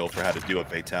tutorial for how to do a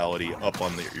fatality up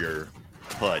on your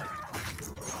HUD.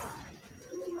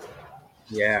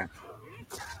 Yeah.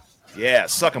 Yeah,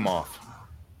 suck him off.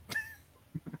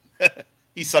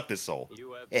 He sucked his soul.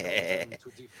 I'm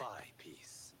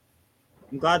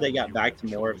glad they got back to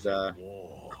more of the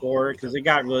core because it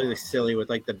got really silly with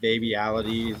like the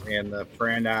babyalities and the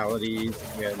friendalities.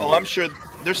 Oh, I'm sure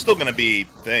there's still going to be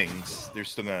things.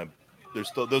 Those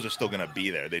are still going to be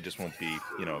there. They just won't be,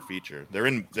 a feature. They're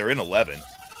in 11.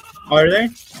 Are they?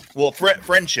 Well,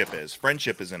 friendship is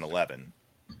in 11.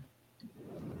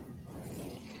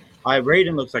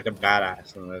 Raiden looks like a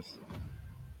badass in this.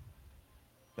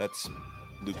 That's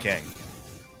Liu Kang.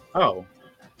 Oh.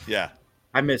 Yeah.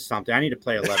 I missed something. I need to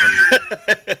play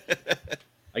 11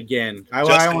 again.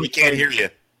 Justin, we can't hear you.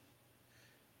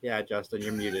 Yeah, Justin,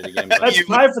 you're muted again. That's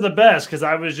probably for the best because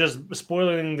I was just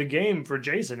spoiling the game for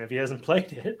Jason if he hasn't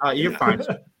played it. You're fine.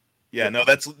 Yeah, no,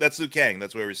 that's Liu Kang.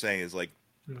 That's what we're saying is like,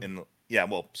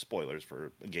 spoilers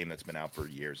for a game that's been out for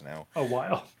years now. A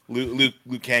while. Liu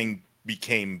Kang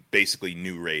became basically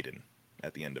new Raiden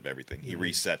at the end of everything. He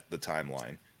reset the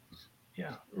timeline.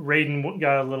 Yeah, Raiden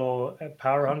got a little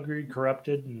power hungry,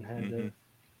 corrupted, and had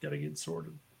to get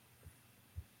sorted.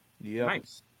 Yeah,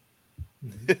 nice.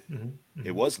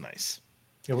 It was nice.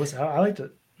 It was. I liked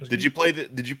it. Did you play the?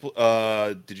 Did you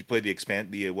play the expand?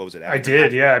 What was it? I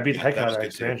did. Yeah, I beat the heck out of that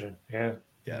expansion. Too. Yeah.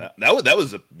 Yeah,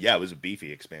 that was a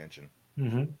beefy expansion.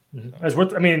 It was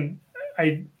worth. I mean,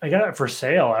 I got it for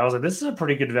sale. I was like, this is a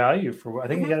pretty good value for. I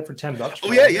think I got it for $10.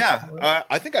 Oh yeah.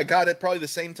 I think I got it probably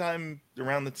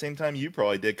around the same time you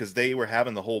probably did because they were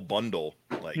having the whole bundle.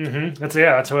 Like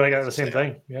that's what I got. The same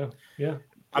thing. Yeah.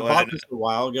 I bought this a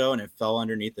while ago and it fell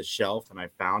underneath the shelf and I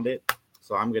found it,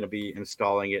 so I'm gonna be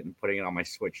installing it and putting it on my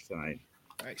Switch tonight.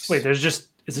 Nice. Wait, is it just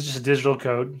a digital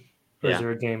code, or is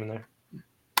there a game in there?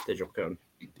 Digital code.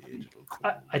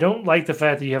 I don't like the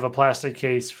fact that you have a plastic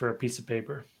case for a piece of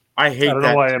paper. I hate I don't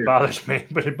that know why too. it bothers me,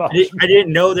 but it bothers me. I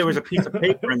didn't know there was a piece of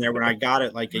paper in there when I got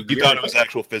it like a year You thought ago. it was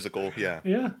actual physical, yeah.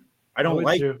 Yeah. I don't would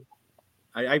like. too.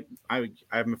 I'm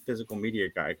a physical media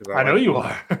guy because I know you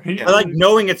are. I like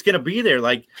knowing it's going to be there.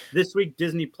 Like this week,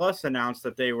 Disney Plus announced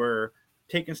that they were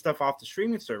taking stuff off the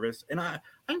streaming service, and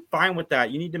I'm fine with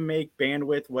that. You need to make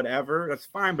bandwidth, whatever, that's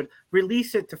fine, but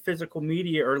release it to physical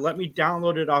media or let me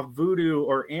download it off Vudu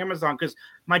or Amazon. Because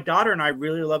my daughter and I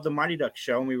really love the Mighty Ducks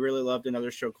show, and we really loved another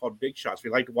show called Big Shots. We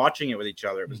liked watching it with each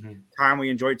other. It was time we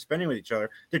enjoyed spending with each other.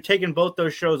 They're taking both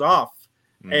those shows off,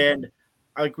 and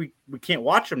like we can't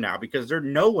watch them now because they're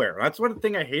nowhere. That's one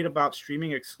thing I hate about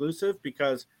streaming exclusive,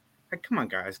 because like, come on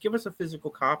guys, give us a physical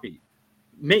copy.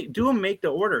 Make to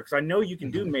order, because I know you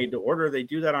can do made to order. They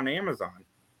do that on Amazon,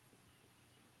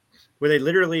 where they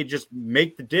literally just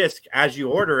make the disc as you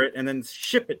order it and then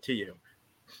ship it to you.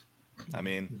 I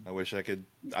mean, I wish I could.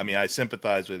 I mean, I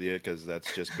sympathize with you because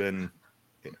that's just been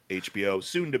HBO,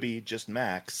 soon to be just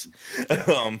Max. That's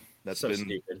So been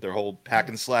stupid. their whole hack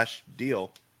and slash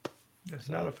deal.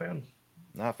 Just not a fan.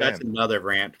 Not a fan. That's another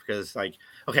rant because, like,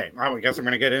 okay, I guess I'm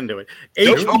going to get into it.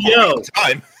 HBO,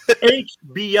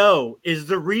 HBO is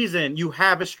the reason you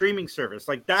have a streaming service.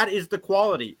 Like, that is the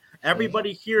quality.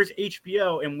 Everybody hears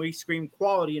HBO and we scream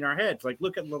quality in our heads. Like,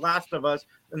 look at The Last of Us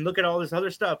and look at all this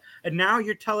other stuff. And now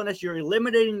you're telling us you're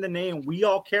eliminating the name we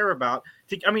all care about.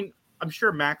 I mean, I'm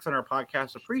sure Max on our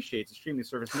podcast appreciates a streaming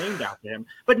service named after him,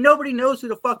 but nobody knows who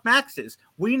the fuck Max is.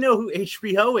 We know who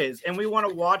HBO is, and we want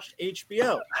to watch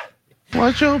HBO.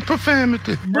 Watch your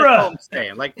profanity. Bruh,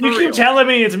 Saying. Like, you keep telling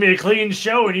me it's gonna be a clean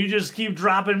show, and you just keep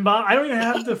dropping bombs. I don't even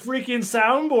have the freaking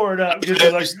soundboard up.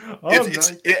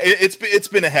 It's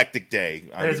been a hectic day.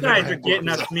 You guys are getting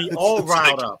me all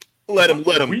riled up. Let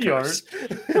him We curse.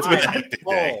 aren't. It's been a hectic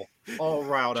day. All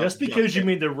riled up. Just because you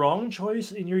made the wrong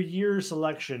choice in your year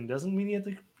selection doesn't mean you have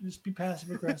to just be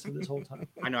passive aggressive this whole time.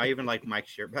 I know. I even like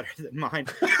Mike's shirt better than mine.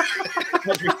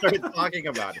 As we started talking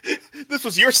about it. This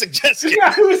was your suggestion.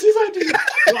 Yeah, it was his idea.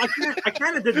 Well, I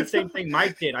kind of did the same thing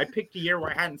Mike did. I picked a year where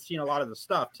I hadn't seen a lot of the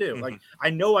stuff too. Like, I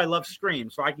know I love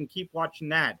Scream, so I can keep watching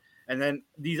that. And then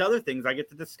these other things I get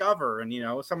to discover, and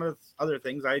some of the other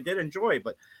things I did enjoy.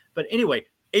 But anyway,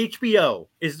 HBO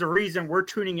is the reason we're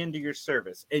tuning into your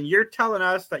service, and you're telling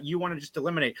us that you want to just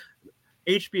eliminate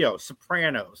HBO,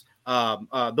 Sopranos,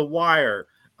 The Wire,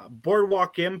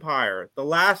 Boardwalk Empire, The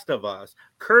Last of Us,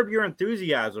 Curb Your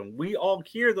Enthusiasm. We all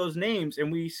hear those names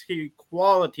and we see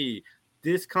quality.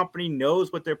 This company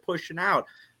knows what they're pushing out.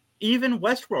 Even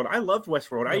Westworld. I loved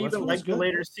Westworld. I even liked the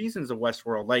later seasons of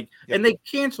Westworld. And they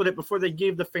canceled it before they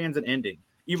gave the fans an ending.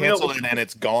 Canceled it and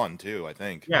it's gone too, I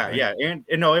think. Yeah. And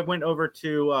no, it went over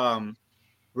to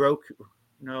Roku.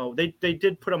 No, they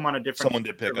did put them on a different. Someone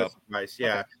did pick up. Device.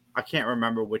 Yeah, okay. I can't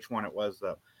remember which one it was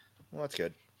though. Well, that's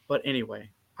good. But anyway,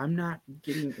 I'm not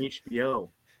getting HBO.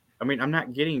 I mean, I'm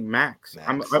not getting Max.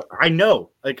 I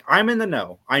know, like, I'm in the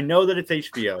know. I know that it's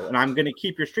HBO, and I'm going to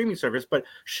keep your streaming service. But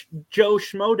Joe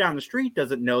Schmo down the street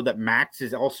doesn't know that Max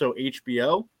is also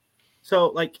HBO. So,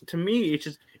 like, to me,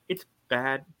 it's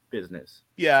bad business.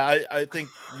 Yeah, I think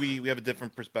we have a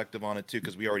different perspective on it too,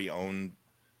 because we already own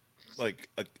like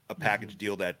a package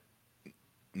deal that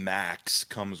Max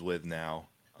comes with now.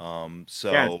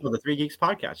 So the 3 Geeks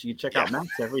podcast, you can check out Max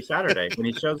every Saturday when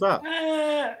he shows up.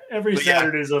 Every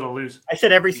Saturday's a little loose. I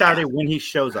said every Saturday when he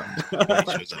shows up.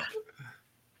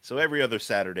 So every other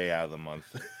Saturday out of the month.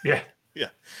 Yeah.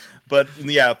 But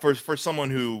yeah, for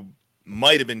someone who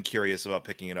might have been curious about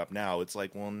picking it up now, it's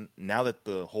like, well, now that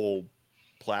the whole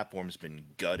platform's been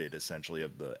gutted essentially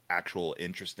of the actual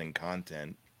interesting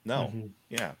content. No.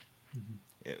 Yeah.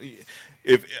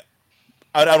 If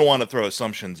I don't want to throw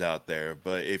assumptions out there,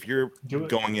 but if you're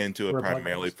going into it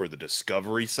primarily for the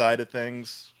discovery side of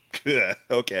things,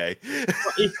 okay.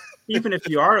 Even if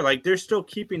you are, like, they're still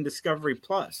keeping Discovery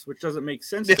Plus, which doesn't make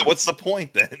sense. Yeah, what's the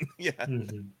point then? Yeah.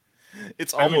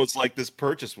 It's almost like this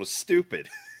purchase was stupid.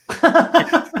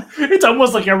 It's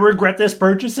almost like I regret this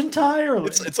purchase entirely.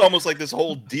 It's almost like this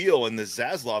whole deal, and this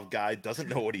Zaslav guy doesn't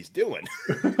know what he's doing.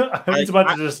 He's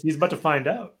about to find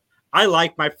out. I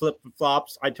like my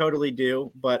flip-flops. I totally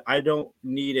do, but I don't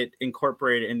need it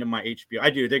incorporated into my HBO. I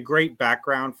do. They're great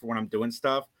background for when I'm doing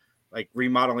stuff like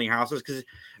remodeling houses. Because,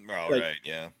 right,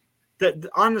 yeah.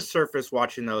 On the surface,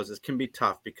 watching those can be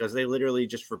tough because they literally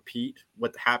just repeat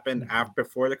what happened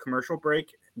before the commercial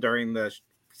break during the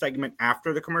segment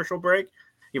after the commercial break,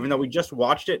 even though we just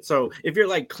watched it. So if you're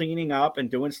like cleaning up and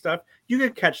doing stuff, you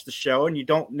can catch the show and you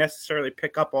don't necessarily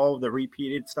pick up all of the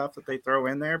repeated stuff that they throw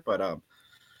in there. But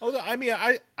I mean,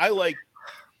 I like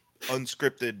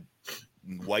unscripted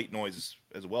white noise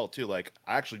as well too. Like,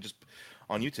 I actually just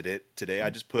on you today I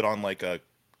just put on like a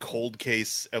cold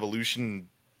case evolution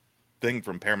thing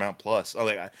from Paramount Plus. Oh,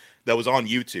 that was on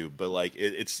YouTube, but like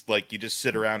it's like you just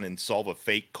sit around and solve a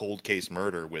fake cold case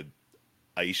murder with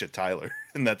Aisha Tyler,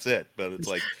 and that's it. But it's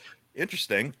like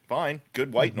interesting, fine,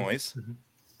 good white noise.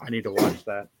 I need to watch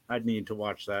that. I need to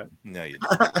watch that. No, you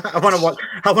I want to watch.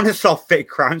 I want to solve fake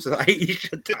crimes with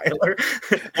Aisha Tyler.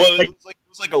 Well, it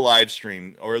was like a live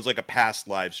stream, or it was like a past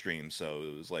live stream. So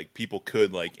it was like people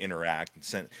could like interact and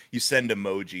send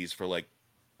emojis for like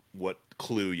what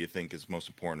clue you think is most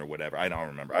important or whatever. I don't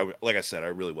remember. Like I said,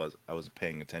 I was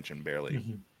paying attention barely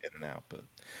in and out.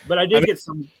 But I did get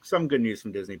some good news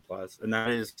from Disney Plus, and that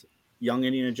is Young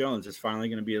Indiana Jones is finally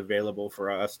going to be available for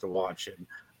us to watch. And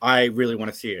I really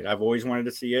want to see it. I've always wanted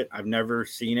to see it. I've never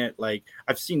seen it. Like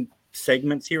I've seen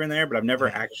segments here and there, but I've never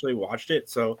actually watched it.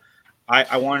 So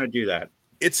I want to do that.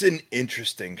 It's an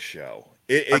interesting show.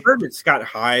 I've heard it's got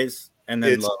highs and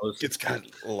then lows. It's got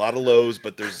a lot of lows,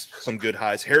 but there's some good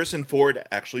highs. Harrison Ford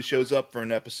actually shows up for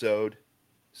an episode.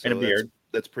 So and a beard.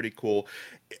 That's pretty cool.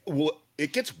 Well,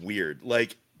 it gets weird.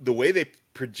 Like the way they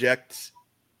project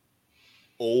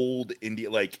old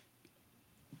India, like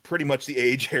pretty much the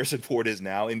age Harrison Ford is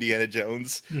now, Indiana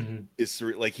Jones is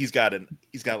like he's got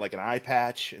like an eye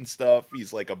patch and stuff.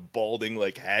 He's like a balding,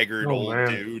 like haggard old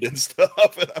dude and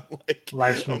stuff. And I'm like,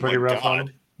 life's been pretty rough on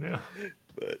him. Yeah,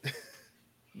 but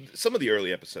some of the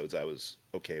early episodes I was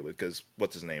okay with because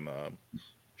what's his name?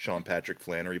 Sean Patrick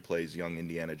Flannery plays young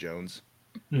Indiana Jones.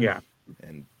 Yeah,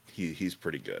 and he's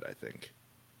pretty good, I think.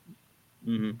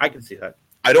 I can see that.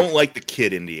 I don't like the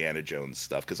kid Indiana Jones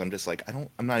stuff because I'm just like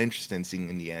I'm not interested in seeing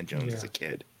Indiana Jones as a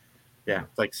kid. Yeah,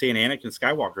 it's like seeing Anakin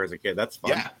Skywalker as a kid. That's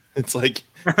fun. Yeah, it's like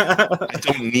I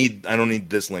don't need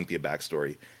this lengthy a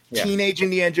backstory. Yeah. Teenage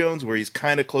Indiana Jones, where he's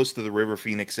kind of close to the River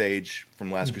Phoenix age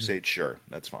from Last Crusade, sure,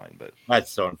 that's fine. But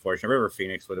that's so unfortunate. River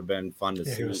Phoenix would have been fun to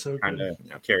see, so kind of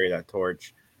carry that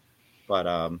torch. But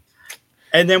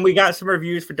and then we got some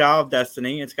reviews for Dial of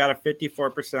Destiny. It's got a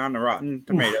 54% on the Rotten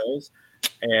Tomatoes,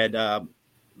 and a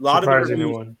lot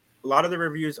of the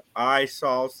reviews I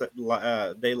saw said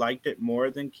they liked it more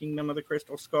than Kingdom of the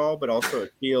Crystal Skull, but also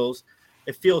it feels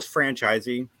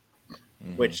franchisey,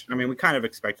 which I mean we kind of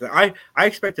expected. I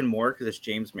expected more because it's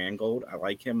James Mangold. I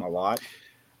like him a lot.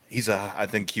 I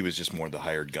think he was just more the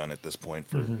hired gun at this point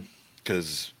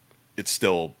because it's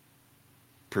still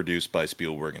produced by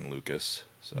Spielberg and Lucas.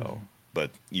 So, but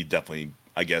you definitely,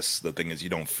 I guess the thing is you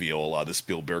don't feel a lot of the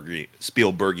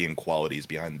Spielbergian qualities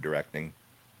behind the directing.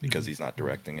 Because he's not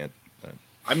directing it. But.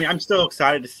 I mean, I'm still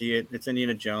excited to see it. It's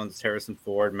Indiana Jones, it's Harrison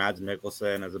Ford, Mads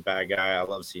Mikkelsen as a bad guy. I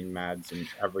love seeing Mads and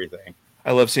everything.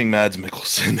 I love seeing Mads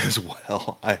Mikkelsen as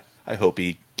well. I hope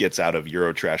he gets out of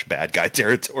Eurotrash bad guy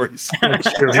territories.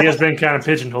 That's true. He has been kind of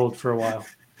pigeonholed for a while.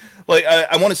 Like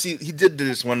I want to see. He did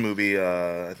this one movie.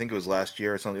 I think it was last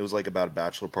year or something. It was like about a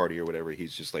bachelor party or whatever.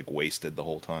 He's just like wasted the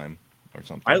whole time or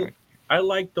something. I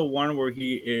like the one where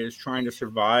he is trying to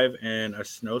survive in a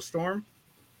snowstorm.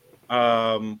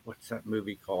 What's that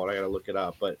movie called? I gotta look it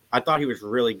up. But I thought he was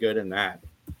really good in that.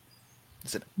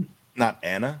 Is it not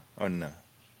Anna or no?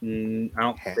 I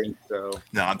don't think so.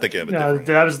 No, I'm thinking of it. No,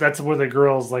 that's where the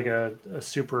girl's like a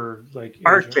super like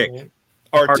Arctic.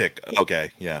 Okay,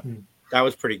 yeah. That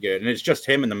was pretty good, and it's just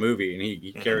him in the movie, and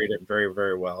he carried it very,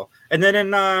 very well. And then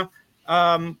in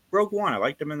Rogue One, I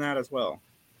liked him in that as well.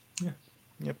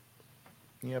 Yeah.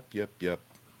 Yep.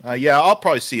 Yeah, I'll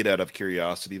probably see it out of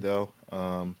curiosity though.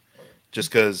 Just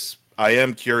because I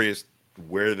am curious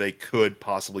where they could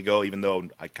possibly go, even though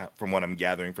from what I'm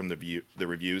gathering from the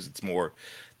reviews, it's more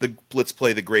let's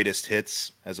play the greatest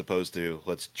hits as opposed to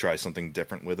let's try something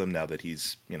different with him now that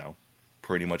he's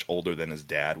pretty much older than his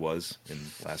dad was in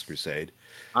Last Crusade.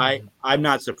 I'm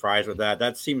not surprised with that.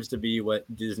 That seems to be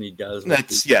what Disney does.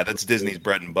 That's Disney's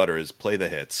bread and butter is play the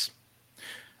hits.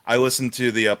 I listened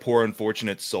to the Poor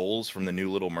Unfortunate Souls from the new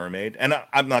Little Mermaid, and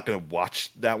I'm not going to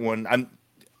watch that one.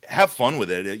 Have fun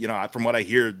with it. From what I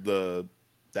hear, the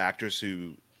actress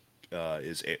who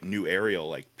is new Ariel,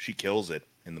 like she kills it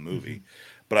in the movie.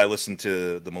 But I listened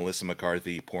to the Melissa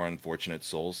McCarthy Poor Unfortunate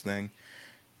Souls thing.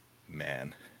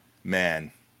 Man,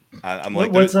 I'm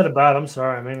like, what's that about? I'm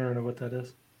sorry, I'm ignorant of what that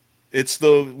is. It's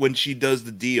when she does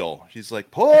the deal. She's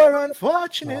like, poor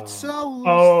unfortunate souls.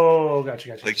 Oh,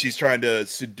 gotcha. Like she's trying to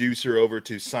seduce her over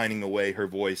to signing away her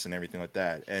voice and everything like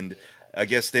that. And I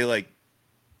guess they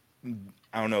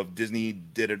I don't know if Disney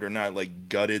did it or not, like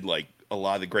gutted like a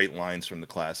lot of the great lines from the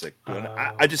classic.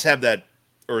 I just have that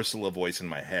Ursula voice in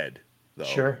my head. though.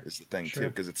 Sure. Is the thing Sure. too,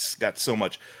 because it's got so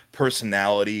much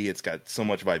personality. It's got so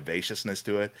much vivaciousness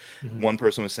to it. Mhm. One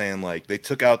person was saying like they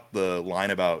took out the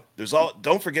line about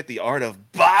don't forget the art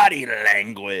of body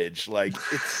language. Like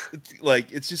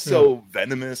it's just so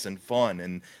venomous and fun.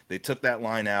 And they took that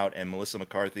line out, and Melissa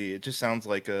McCarthy, it just sounds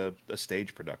like a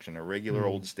stage production, a regular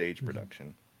old stage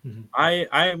production.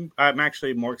 I'm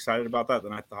actually more excited about that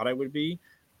than I thought I would be.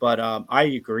 But I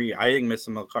agree. I think Miss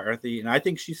McCarthy, and I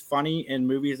think she's funny in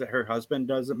movies that her husband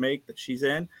doesn't make that she's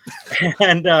in,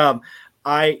 and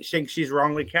I think she's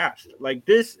wrongly cast. Like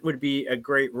this would be a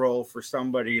great role for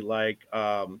somebody like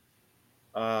Kathy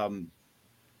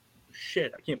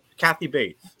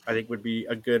Bates. I think would be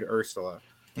a good Ursula.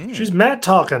 She's Matt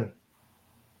talking.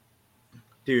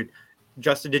 Dude,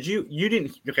 Justin, did you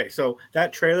didn't? Okay, so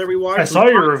that trailer we watched. I saw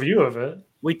your review of it.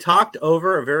 We talked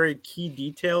over a very key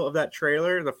detail of that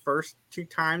trailer the first 2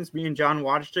 times me and John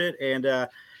watched it, and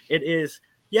it is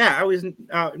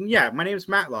my name is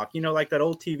Matlock. You know, like that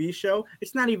old TV show.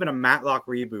 It's not even a Matlock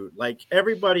reboot. Like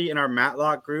everybody in our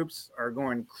Matlock groups are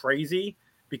going crazy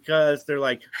because they're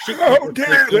like, How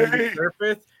dare they?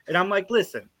 surface, and I'm like,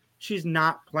 listen, she's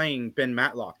not playing Ben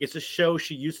Matlock. It's a show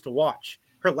she used to watch.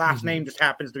 Her last name just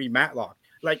happens to be Matlock.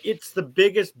 Like it's the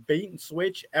biggest bait and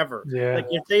switch ever. Yeah. Like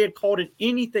if they had called it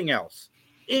anything else,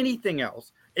 it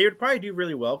would probably do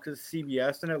really well because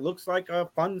CBS, and it looks like a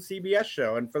fun CBS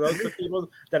show. And for those people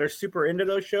that are super into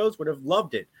those shows, would have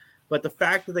loved it. But the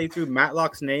fact that they threw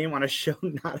Matlock's name on a show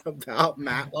not about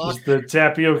Matlock, It's the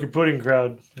tapioca pudding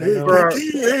crowd.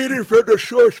 Deviated from the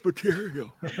source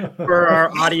material. for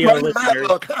our audio listeners,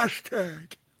 Matlock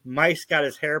hashtag. Mice got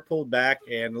his hair pulled back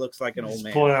and looks like an old He's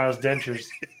man. pulling out his dentures.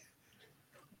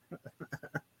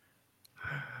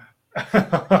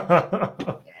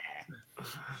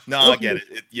 No, I get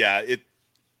it.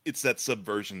 It's that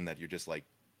subversion that you're just like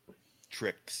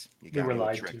tricks. You got were little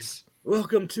lied to. tricks.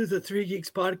 Welcome to the Three Geeks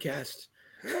podcast.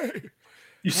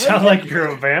 You sound like you're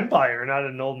a vampire, not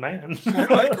an old man. I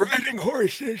like riding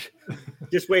horses.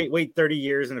 Just wait 30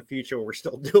 years in the future, we're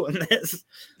still doing this.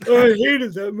 Oh, I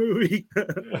hated that movie.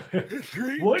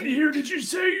 What year did you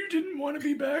say you didn't want to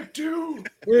be back to?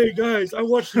 Hey guys, I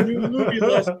watched a new movie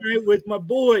last night with my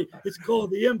boy. It's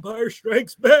called The Empire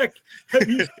Strikes Back. Have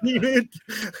you seen it?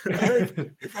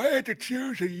 If I had to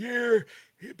choose a year,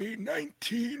 it'd be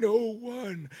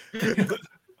 1901.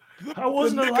 I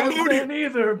wasn't The alive Nickelodeon- then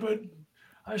either, but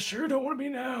I sure don't want to be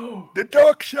now. The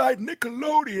Dark Side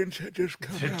Nickelodeons had just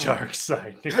come The out. dark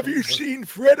side. Have you seen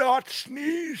Fred Ott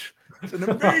sneeze? It's an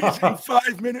amazing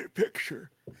 5-minute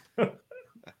picture. Right.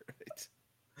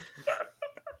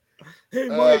 Hey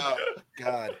Mike,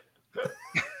 God.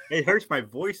 it hurts my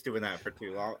voice doing that for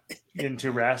too long. Getting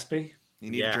too raspy?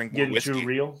 You need Yeah. to drink more Getting whiskey. too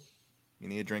real? You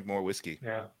need to drink more whiskey.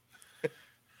 Yeah.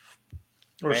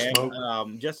 Or And,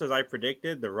 smoke. just as I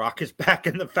predicted, The Rock is back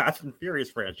in the Fast and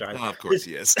Furious franchise. Oh, of course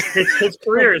he is. His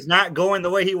career is not going the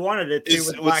way he wanted it to Is-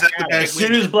 with was Black that the Adam. As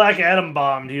soon as Black Adam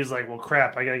bombed, he was like, well,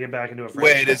 crap, I got to get back into a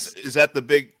franchise. Wait, is that the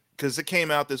big? Because it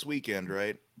came out this weekend,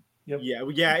 right?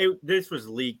 This was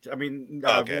leaked. I mean,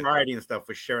 Okay. Variety and stuff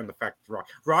was sharing the fact that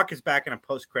Rock is back in a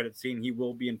post-credit scene. He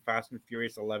will be in Fast and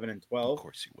Furious 11 and 12. Of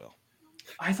course he will.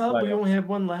 I thought we only had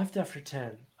one left after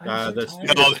 10. I'm so the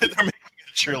tired. No, they're making a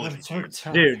trilogy. I'm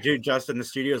so tired. Dude, Justin, the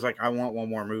studio's like, I want one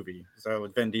more movie. So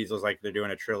Vin Diesel's like, they're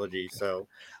doing a trilogy. So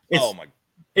it's Oh my!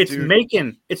 it's dude.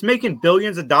 making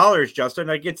billions of dollars, Justin.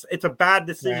 Like it's a bad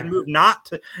decision Yeah. move not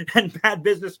to, and bad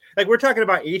business. Like we're talking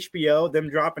about HBO, them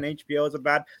dropping HBO is a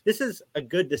bad. This is a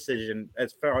good decision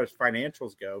as far as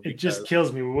financials go. It just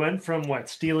kills me. We went from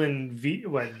stealing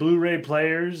Blu-ray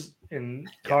players and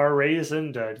car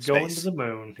racing to going to the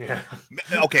moon. Yeah.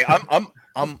 Okay,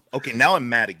 I'm okay. Now I'm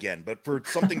mad again, but for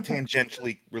something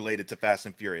tangentially related to Fast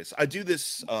and Furious, I do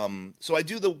this. So I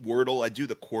do the Wordle, I do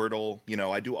the Quirtle. You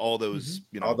know, I do all those.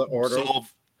 You know, All the order.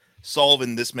 solve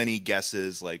in this many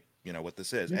guesses, like what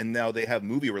this is. And now they have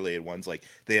movie related ones, like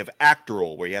they have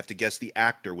Actoral, where you have to guess the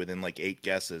actor within like 8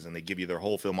 guesses, and they give you their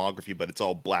whole filmography, but it's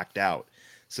all blacked out.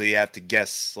 So you have to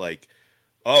guess like,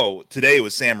 oh, today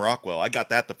was Sam Rockwell. I got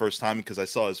that the first time because I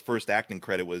saw his first acting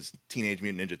credit was Teenage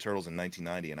Mutant Ninja Turtles in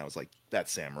 1990, and I was like,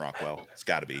 that's Sam Rockwell. It's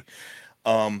got to be.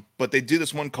 But they do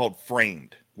this one called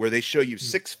Framed, where they show you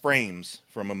 6 frames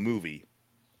from a movie,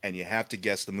 and you have to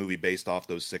guess the movie based off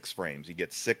those 6 frames. You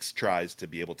get 6 tries to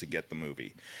be able to get the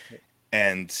movie.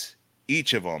 And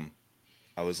each of them,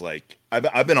 I was like,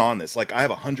 I've been on this. Like, I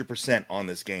have 100% on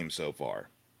this game so far.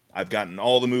 I've gotten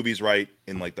all the movies right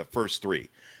in like the first 3.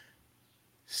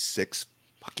 6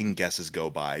 fucking guesses go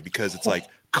by because it's like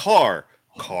car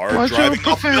Watch driving out,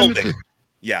 off profanity. building.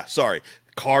 Yeah, sorry.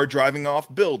 car driving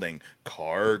off building,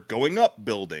 car going up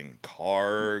building,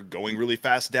 car going really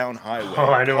fast down highway.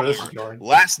 Oh, I know where this is going.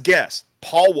 Last guess,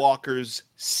 Paul Walker's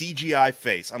CGI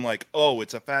face. I'm like, oh,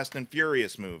 it's a Fast and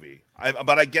Furious movie.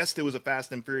 But I guessed it was a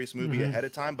Fast and Furious movie ahead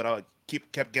of time, but I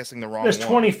kept guessing the wrong There's one.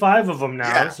 25 of them now.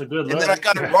 Yeah. That's a good look. And then I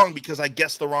got it wrong because I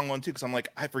guessed the wrong one too, because I'm like,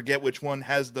 I forget which one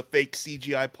has the fake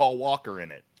CGI Paul Walker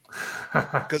in it.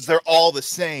 Because they're all the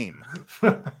same.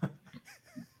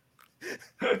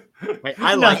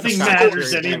 I like Nothing Fast and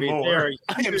matters Furious movies. anymore. They're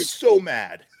I am so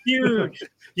mad. huge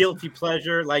guilty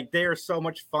pleasure. Like, they are so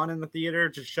much fun in the theater,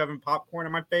 just shoving popcorn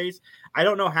in my face. I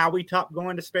don't know how we top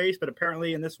going to space, but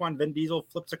apparently in this one, Vin Diesel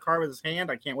flips a car with his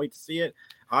hand. I can't wait to see it.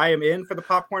 I am in for the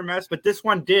popcorn mess, but this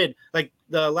one did. Like,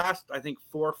 the last, I think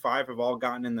 4 or 5 have all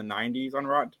gotten in the 90s on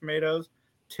Rotten Tomatoes.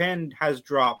 10 has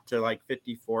dropped to like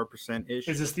 54% ish.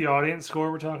 Is this the audience score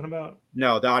we're talking about?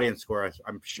 No, the audience score,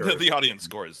 I'm sure. The audience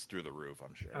score is through the roof,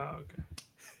 I'm sure. Oh, okay.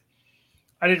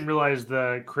 I didn't realize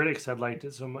the critics had liked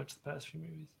it so much the past few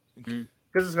movies.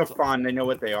 Because it's so fun. They know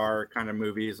what they are kind of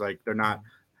movies. Like, they're not,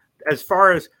 as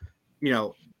far as,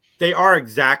 they are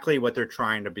exactly what they're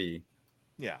trying to be.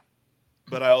 Yeah.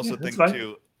 But I also think, fine.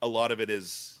 too, a lot of it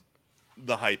is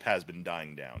the hype has been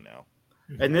dying down now.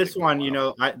 And this one,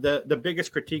 the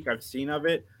biggest critique I've seen of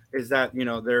it is that,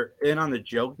 they're in on the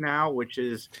joke now, which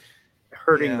is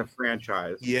hurting the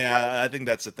franchise. Yeah, I think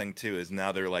that's the thing, too, is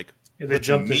now they're like, Yeah, they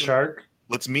jumped the shark.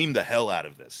 let's meme the hell out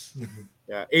of this.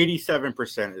 Yeah,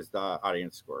 87% is the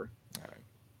audience score. All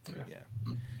right.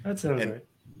 Yeah. That sounds And-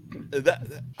 right.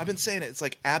 I've been saying it. It's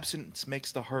like absence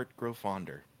makes the heart grow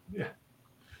fonder. Yeah.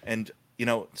 And,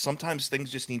 sometimes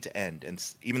things just need to end. And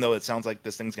even though it sounds like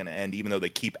this thing's going to end, even though they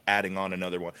keep adding on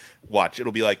another one, watch,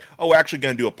 it'll be like, oh, we're actually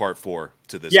going to do a part 4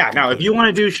 to this. Yeah, now, if you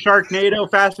want to do Sharknado,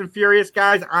 Fast and Furious,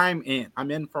 guys, I'm in. I'm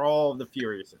in for all of the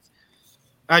Furiouses.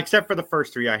 Except for the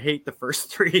first 3. I hate the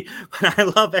first 3, but I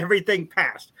love everything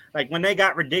past. Like, when they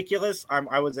got ridiculous,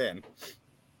 I was in.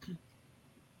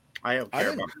 I don't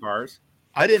care about cars.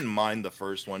 I didn't mind the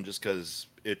first one just because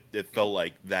it felt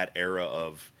like that era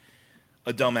of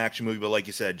a dumb action movie. But like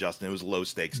you said, Justin, it was low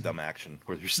stakes dumb action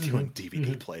where they're stealing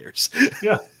DVD players.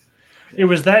 Yeah. It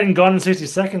was that and Gone in 60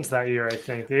 Seconds that year, I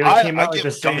think. They came out like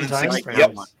the same time.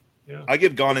 Yeah. I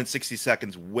give Gone in 60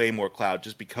 Seconds way more clout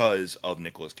just because of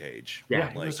Nicolas Cage. Yeah,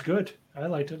 it was good. I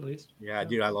liked it at least. Yeah,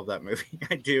 dude, I love that movie.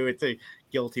 I do. It's a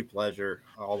guilty pleasure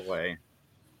all the way.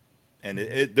 And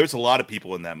there's a lot of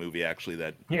people in that movie, actually.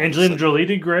 That Angelina Jolie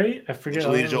did great. I forget.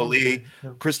 Angelina Jolie,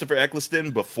 Christopher Eccleston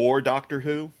before Doctor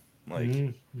Who.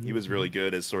 Like, he was really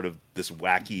good as sort of this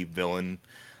wacky villain.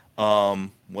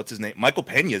 What's his name? Michael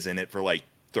Pena's in it for like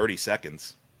 30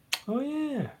 seconds. Oh,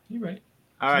 yeah. You're right.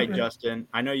 All right, Justin.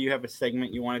 I know you have a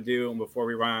segment you want to do, and before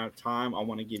we run out of time, I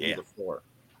want to give you the floor.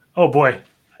 Oh, boy.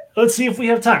 Let's see if we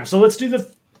have time. So let's do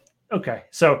the... Okay,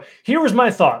 so here was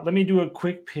my thought. Let me do a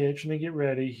quick pitch. Let me get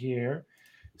ready here.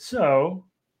 So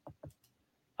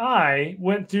I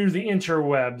went through the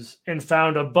interwebs and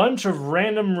found a bunch of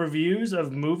random reviews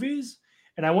of movies,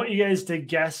 and I want you guys to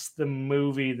guess the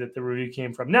movie that the review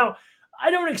came from. Now,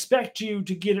 I don't expect you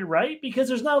to get it right because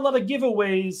there's not a lot of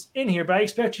giveaways in here, but I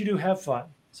expect you to have fun.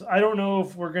 So I don't know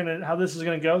if how this is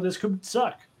gonna go. This could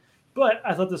suck, but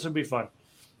I thought this would be fun.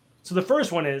 So the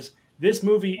first one is, this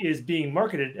movie is being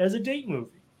marketed as a date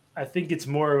movie. I think it's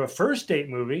more of a first date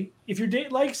movie. If your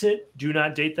date likes it, do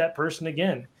not date that person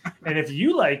again. And if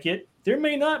you like it, there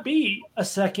may not be a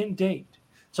second date.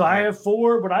 So I have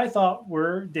 4 what I thought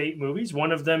were date movies,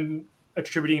 one of them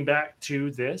attributing back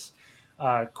to this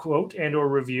quote and or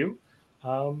review.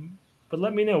 But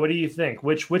let me know, what do you think?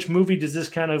 Which movie does this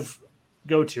kind of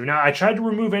go to? Now, I tried to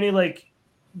remove any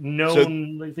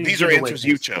known... these are answers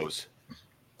you chose.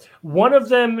 One of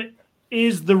them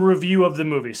is the review of the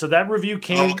movie. So that review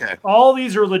came... okay. All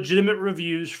these are legitimate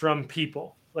reviews from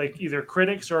people, like either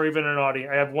critics or even an audience.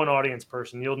 I have one audience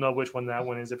person. You'll know which one that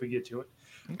one is if we get to it.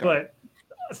 Okay. But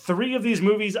 3 of these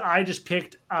movies I just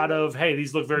picked out of, hey,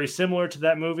 these look very similar to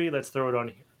that movie. Let's throw it on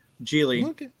here. Geely.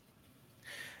 Okay.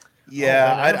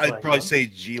 Yeah, I'd probably say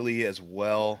Geely as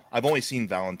well. I've only seen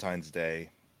Valentine's Day,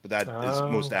 but that is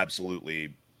most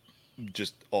absolutely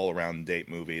just all-around date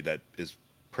movie that is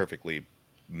perfectly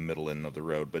middle end of the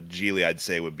road. But Geely, I'd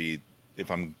say, would be,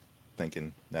 if I'm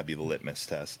thinking, that'd be the litmus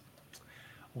test.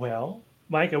 Well,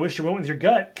 Mike, I wish you went with your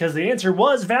gut, because the answer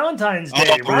was Valentine's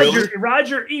Day. Oh, really?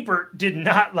 Roger Ebert did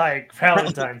not like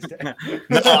Valentine's Day.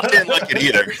 No, I didn't like it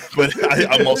either. But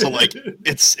I'm also like,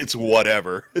 it's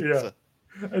whatever. Yeah,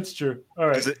 that's true. All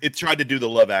right. It tried to do the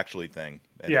Love Actually thing,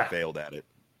 and it failed at it.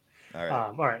 All right.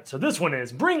 All right. So this one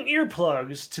is bring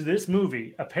earplugs to this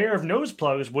movie. A pair of nose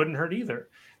plugs wouldn't hurt either.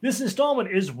 This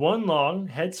installment is one long,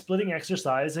 head-splitting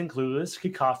exercise in clueless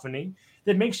cacophony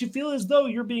that makes you feel as though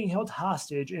you're being held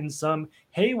hostage in some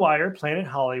haywire Planet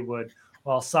Hollywood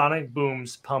while sonic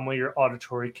booms pummel your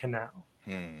auditory canal.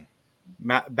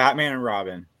 Batman and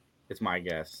Robin is my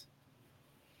guess.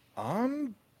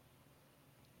 I'm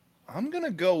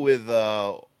gonna go with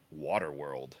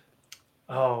Waterworld.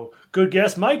 Oh, good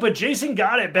guess, Mike, but Jason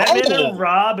got it. Batman and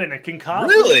Robin, a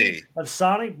cacophony Really? of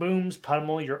sonic booms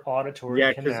pummel your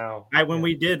auditory canal. When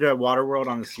we did Waterworld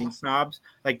on the Scene Snobs,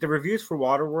 like the reviews for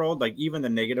Waterworld, like even the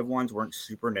negative ones weren't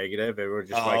super negative. It was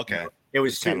just it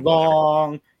was too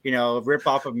long, rip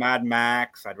off of Mad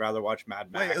Max. I'd rather watch Mad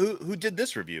Max. Wait, who did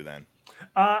this review then?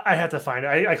 I have to find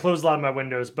it. I closed a lot of my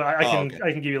windows, but I can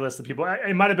give you a list of people.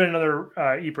 It might have been another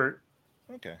Ebert.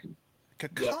 Okay.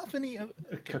 Cacophony. A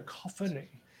cacophony.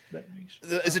 That makes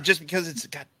Is it just because it's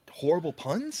got horrible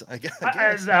puns? I guess.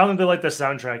 I don't think they like the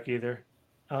soundtrack either.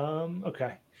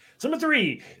 Okay. So number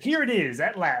 3, here it is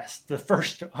at last. The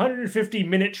first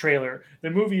 150-minute trailer. The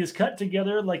movie is cut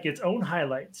together like its own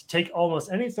highlights. Take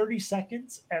almost any 30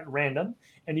 seconds at random,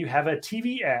 and you have a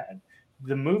TV ad.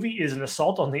 The movie is an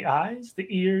assault on the eyes, the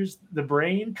ears, the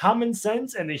brain, common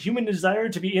sense, and the human desire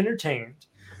to be entertained.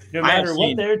 No matter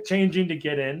what they're changing to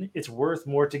get in, it's worth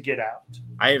more to get out.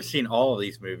 I have seen all of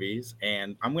these movies,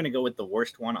 and I'm going to go with the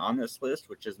worst one on this list,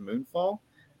 which is Moonfall.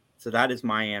 So that is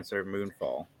my answer,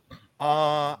 Moonfall.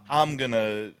 I'm going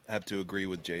to have to agree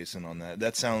with Jason on that.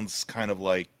 That sounds kind of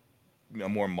like a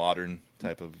more modern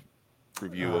type of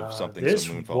review of something. This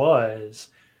was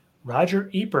Roger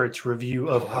Ebert's review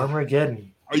of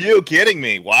Armageddon. Are you kidding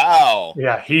me? Wow.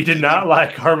 Yeah, he did not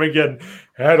like Armageddon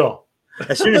at all.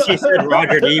 As soon as he said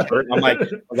Roger Ebert, I'm like,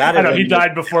 I know he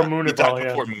died before Moonfall. He died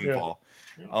before Moonfall.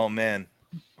 Yeah. Oh man.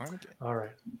 All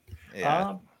right.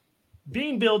 Yeah.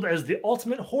 Being billed as the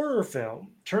ultimate horror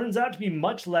film turns out to be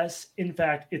much less. In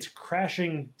fact, it's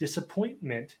crashing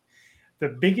disappointment. The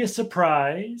biggest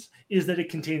surprise is that it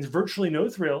contains virtually no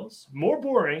thrills, more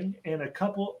boring, and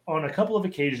on a couple of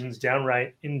occasions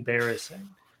downright embarrassing.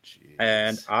 Jeez.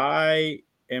 And I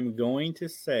am going to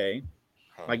say,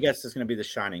 my guess is going to be The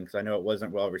Shining, because I know it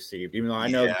wasn't well received, even though I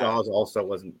know Jaws also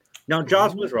wasn't. No,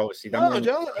 Jaws was well received.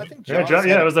 Jaws, I think Jaws,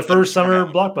 it was the first summer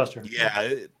blockbuster.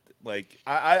 Yeah,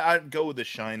 I'd go with The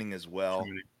Shining as well.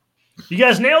 You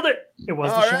guys nailed it. It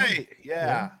was all The Shining. Right.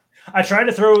 Yeah. I tried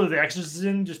to throw The Exorcist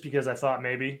in just because I thought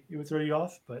maybe it would throw you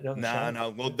off, but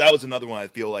no. Well, that was another one. I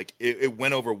feel like it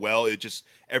went over well. It just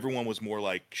everyone was more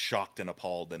like shocked and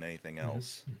appalled than anything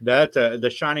else. That The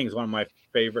Shining is one of my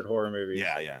favorite horror movies.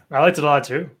 Yeah. I liked it a lot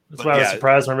too. That's why I was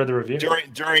surprised when I read the review.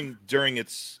 During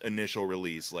its initial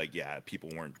release,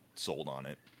 people weren't sold on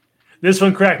it. This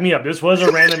one cracked me up. This was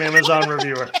a random Amazon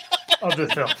reviewer of the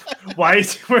film. Why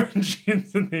is he wearing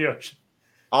jeans in the ocean?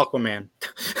 Aquaman.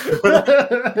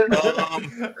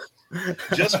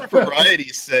 Just for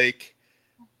variety's sake,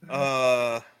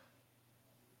 I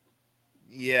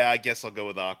guess I'll go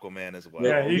with Aquaman as well.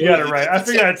 Yeah, you got it right. I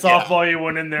figured I'd softball you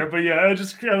one in there, but I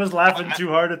was laughing too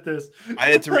hard at this. I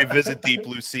had to revisit Deep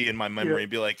Blue Sea in my memory and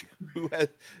be like, who had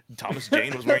Thomas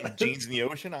Jane was wearing jeans in the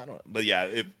ocean? I don't know. But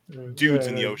if dudes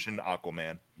in the ocean,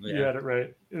 Aquaman. You got it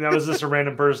right. And that was just a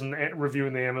random person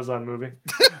reviewing the Amazon movie.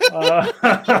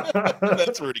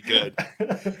 That's pretty good.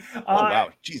 Wow.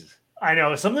 Jesus. I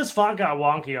know. Some of this font got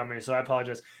wonky on me, so I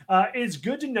apologize. It's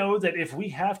good to know that if we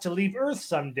have to leave Earth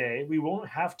someday, we won't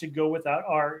have to go without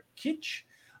our kitsch,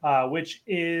 which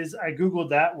is, I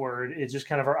Googled that word. It's just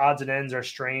kind of our odds and ends, our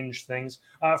strange things.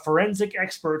 Forensic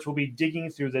experts will be digging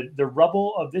through the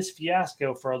rubble of this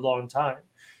fiasco for a long time,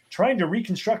 trying to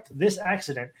reconstruct this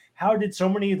accident. How did so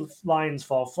many lines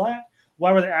fall flat?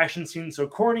 Why were the action scenes so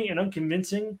corny and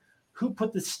unconvincing? Who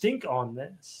put the stink on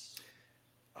this?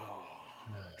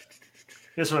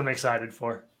 This one I'm excited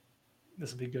for.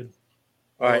 This will be good.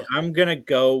 All right, I'm gonna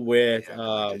go with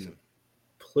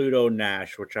Pluto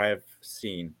Nash, which I have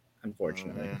seen,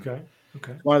 unfortunately. Okay.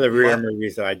 One of the rare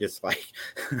movies that I dislike.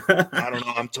 I don't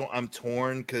know. I'm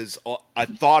torn because I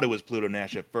thought it was Pluto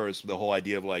Nash at first. The whole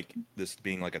idea of this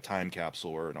being like a time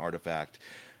capsule or an artifact,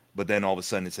 but then all of a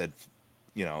sudden it said,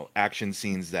 action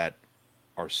scenes that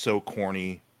are so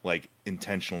corny,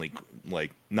 intentionally,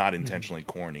 not intentionally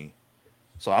corny.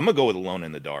 So I'm gonna go with Alone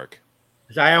in the Dark.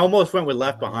 I almost went with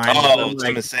Left Behind. Oh,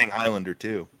 Tim is saying Highlander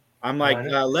too. I'm like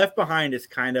Left Behind is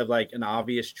kind of like an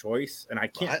obvious choice, and I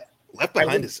can't. Left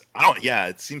Behind is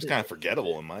it seems kind of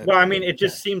forgettable in my opinion. Well, I mean, it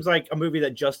just seems like a movie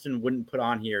that Justin wouldn't put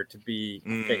on here to be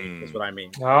fake. Is what I mean.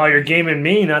 Oh, you're gaming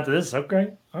me, not this.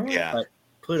 Okay, all right. Yeah.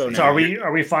 Pluto So Nash.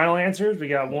 are we final answers? We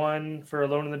got one for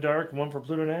Alone in the Dark, one for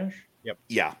Pluto Nash.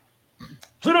 Yeah.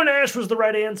 Pluto Nash was the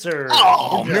right answer.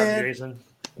 Oh, Good job, man. Jason.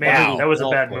 Man, Wow. that was a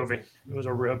bad Awful. movie. It was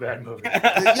a real bad movie.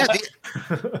 Yeah,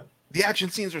 the action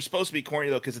scenes are supposed to be corny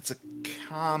though, because it's a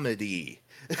comedy.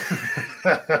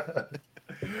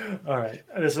 All right.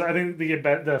 I think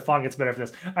the font gets better for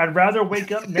this. I'd rather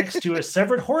wake up next to a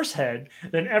severed horse head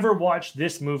than ever watch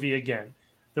this movie again.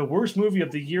 The worst movie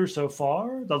of the year so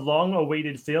far, the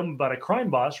long-awaited film about a crime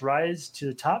boss rise to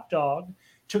the top dog,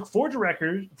 took four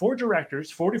directors,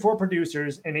 44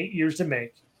 producers, and 8 years to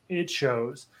make. It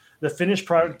shows. The finished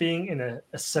product being in a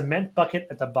cement bucket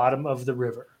at the bottom of the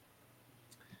river.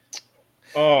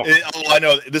 Oh, I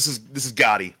know. This is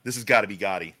Gotti. This has got to be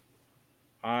Gotti.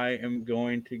 I am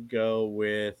going to go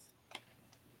with.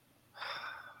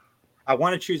 I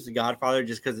want to choose The Godfather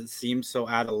just because it seems so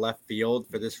out of left field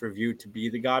for this review to be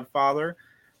The Godfather,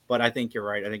 but I think you're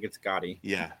right. I think it's Gotti.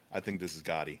 Yeah, I think this is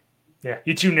Gotti. Yeah,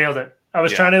 you two nailed it. I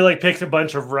was trying to pick a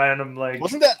bunch of random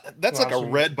Wasn't that's like a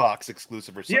Redbox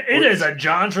exclusive or something? Yeah, it is a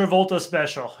John Travolta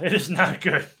special. It is not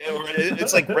good.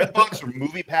 It's like Redbox or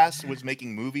Movie Pass was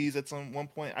making movies at one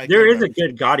point. There is a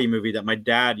good Gotti movie that my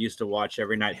dad used to watch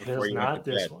every night before he went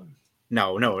to bed. One.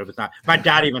 No, it was not. My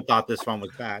dad even thought this one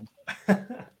was bad. All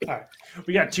right,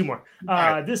 we got two more.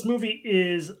 This movie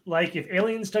is like if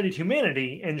aliens studied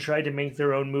humanity and tried to make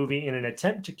their own movie in an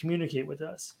attempt to communicate with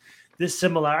us. This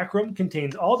simulacrum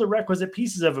contains all the requisite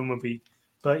pieces of a movie,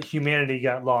 but humanity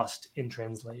got lost in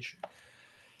translation.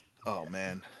 Oh,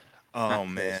 man.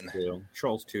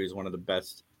 Trolls 2 is one of the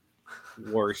best,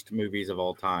 worst movies of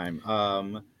all time.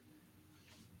 I'm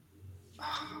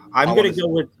going to go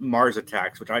with Mars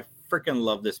Attacks, which I freaking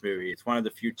love this movie. It's one of the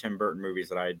few Tim Burton movies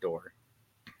that I adore.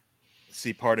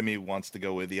 See, part of me wants to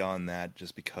go with you on that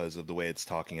just because of the way it's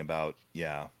talking about,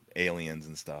 aliens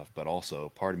and stuff. But also,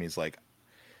 part of me is like,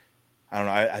 I don't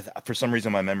know. I for some reason,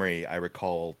 in my memory, I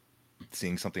recall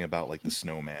seeing something about like the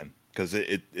Snowman because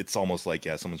it's almost like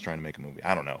someone's trying to make a movie.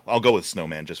 I don't know. I'll go with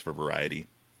Snowman just for variety.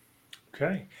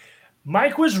 Okay,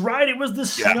 Mike was right. It was the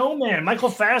Snowman. Michael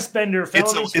Fassbender fell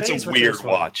into space. It's a weird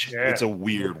watch. Yeah. It's a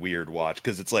weird watch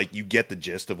because it's like you get the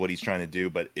gist of what he's trying to do,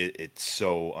 but it's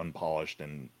so unpolished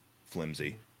and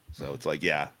flimsy. So it's like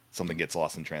something gets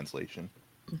lost in translation.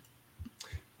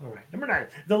 All right, number 9.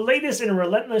 The latest in a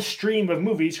relentless stream of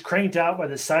movies cranked out by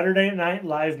the Saturday Night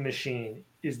Live machine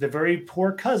is the very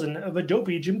poor cousin of a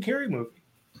dopey Jim Carrey movie.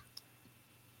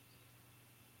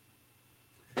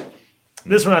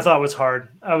 This one I thought was hard.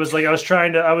 I was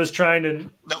trying to.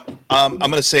 No, I'm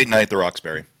gonna say Night at the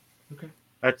Roxbury. Okay,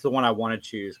 that's the one I want to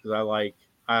choose because I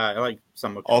like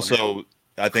some of. Also,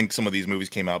 I think some of these movies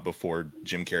came out before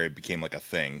Jim Carrey became like a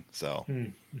thing, so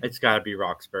it's got to be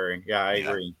Roxbury. Yeah, I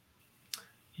agree.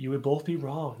 You would both be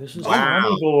wrong. This is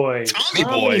Tommy Boy.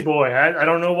 Tommy Boy. I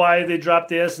don't know why they dropped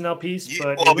the SNL piece,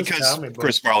 but because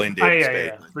Chris Farley and David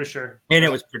Spade. Yeah, for sure. And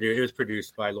it was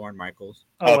produced by Lorne Michaels.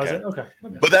 Oh, okay. Was it? Okay.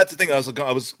 But that's the thing. I was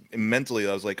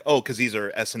like, because these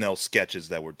are SNL sketches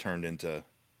that were turned into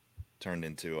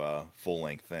full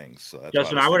length things. So that's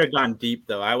Justin, I would have gone deep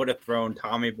though. I would have thrown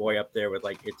Tommy Boy up there with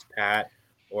like It's Pat.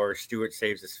 Or Stuart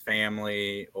Saves His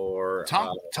Family, or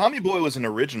Tommy Boy was an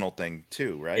original thing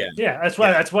too, right? Yeah. That's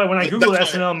why when I googled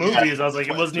SNL movies, I was like,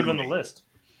 it wasn't even on the list.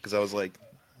 Because I was like,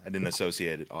 I didn't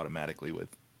associate it automatically with.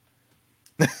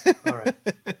 All right,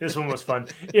 this one was fun.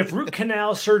 If root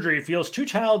canal surgery feels too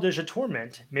childish a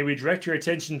torment, may we direct your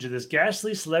attention to this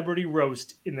ghastly celebrity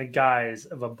roast in the guise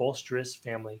of a boisterous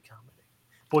family comedy.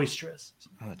 Boisterous.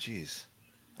 Oh, geez,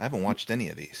 I haven't watched any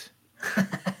of these.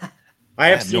 I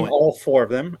have seen all 4 of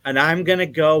them, and I'm gonna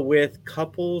go with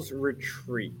Couples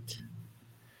Retreat.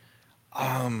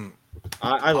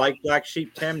 I like Black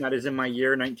Sheep, Tim. That is in my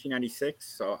year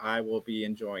 1996, so I will be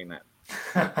enjoying that.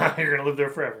 You're gonna live there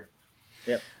forever.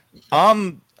 Yep.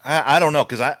 I don't know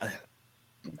because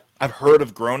I've heard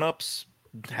of Grown Ups,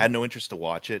 had no interest to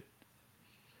watch it.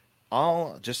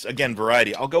 I'll just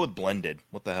variety. I'll go with Blended.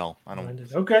 What the hell? I don't.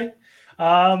 Blended. Okay.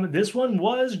 This one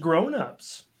was Grown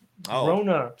Ups. Oh. Grown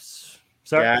Ups.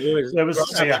 Sorry. Yeah, it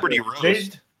was Celebrity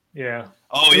Roast. Yeah.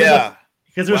 Oh yeah.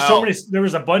 Because there was so many. There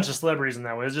was a bunch of celebrities in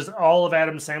that one. It was just all of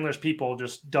Adam Sandler's people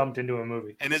just dumped into a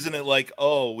movie. And isn't it like,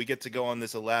 we get to go on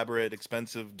this elaborate,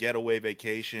 expensive getaway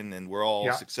vacation, and we're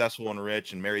all successful and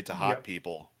rich and married to hot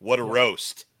people? What a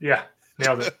roast! Yeah,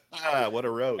 nailed it. What a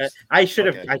roast! I should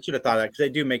have thought of that because they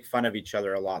do make fun of each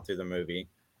other a lot through the movie.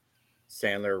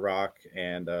 Sandler, Rock,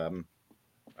 and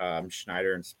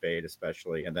Schneider and Spade,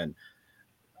 especially, and then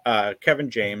Kevin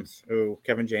James,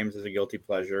 is a guilty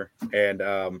pleasure,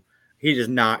 and he is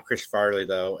not Chris Farley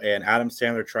though, and Adam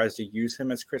Sandler tries to use him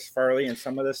as Chris Farley in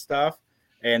some of this stuff,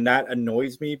 and that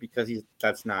annoys me because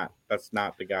that's not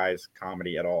the guy's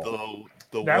comedy at all.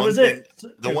 The That one was thing,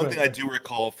 it. The one thing I do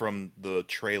recall from the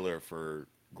trailer for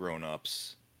Grown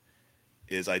Ups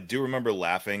is I do remember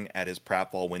laughing at his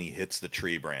pratfall when he hits the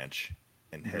tree branch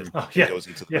and goes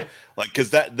into the like,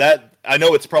 because that I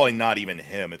know it's probably not even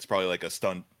him. It's probably like a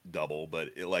stunt double, but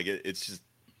it's just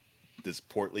this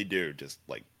portly dude just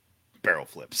like barrel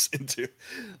flips into.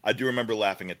 I do remember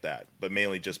laughing at that, but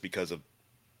mainly just because of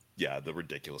the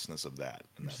ridiculousness of that.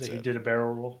 And that's he did a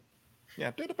barrel roll.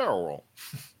 Yeah, did a barrel roll.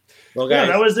 Well, guys,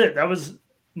 that was it. That was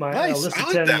my list of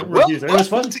 10 that. reviews. It was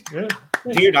fun. Yeah.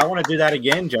 Dude, I want to do that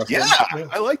again, Justin. Yeah,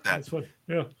 I like that. That's fun.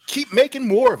 Yeah. Keep making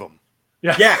more of them.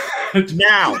 Yeah.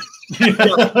 Now.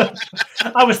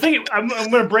 I was thinking I'm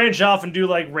going to branch off and do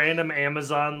like random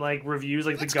Amazon like reviews,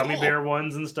 like the gummy bear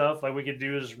ones and stuff. Like we could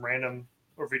do just random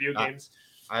or video games.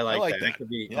 I like that. It could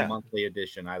be a monthly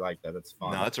edition. I like that. That's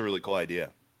fun. No, that's a really cool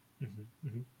idea.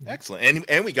 Excellent,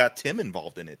 and we got Tim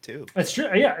involved in it too. That's true.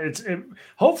 Yeah,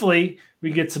 hopefully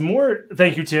we get some more.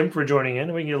 Thank you, Tim, for joining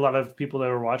in. We can get a lot of people that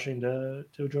are watching to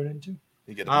join in too.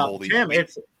 You get Tim,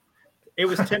 it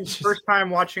was Tim's first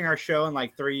time watching our show in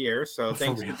like 3 years. So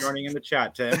thanks for joining in the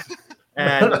chat, Tim.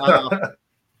 And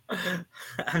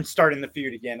I'm starting the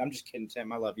feud again. I'm just kidding,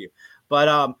 Tim. I love you.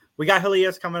 But we got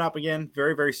Helias coming up again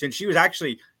very, very soon. She was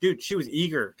actually, she was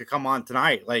eager to come on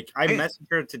tonight. Like I messaged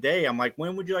her today. I'm like,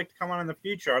 when would you like to come on in the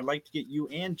future? I'd like to get you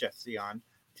and Jesse on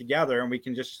together and we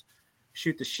can just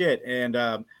shoot the shit. And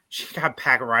she got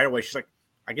back right away. She's like,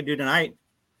 I can do tonight.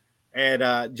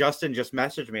 And Justin just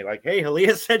messaged me like, hey,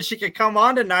 Helias said she could come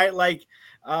on tonight. Like,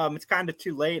 it's kind of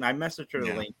too late. And I messaged her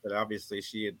the link, but obviously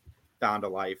she had found a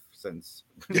life since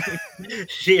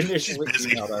she initially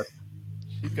emailed us.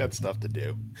 She's got stuff to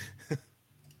do.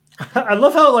 I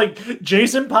love how like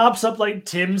Jason pops up like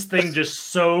Tim's thing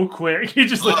just so quick. He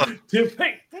just like Tim,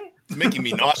 hey. It's making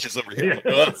me nauseous over here.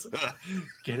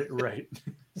 Get it right.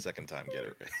 Second time, get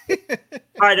it right.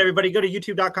 All right, everybody, go to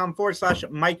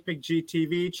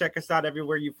youtube.com/MikeMcGTV. Check us out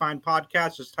everywhere you find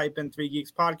podcasts. Just type in 3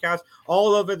 Geeks Podcast.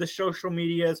 All over the social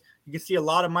medias. You can see a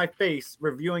lot of my face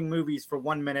reviewing movies for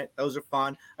 1 minute. Those are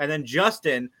fun. And then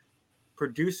Justin,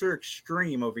 producer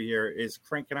extreme over here, is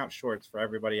cranking out shorts for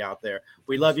everybody out there.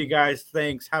 We love you guys.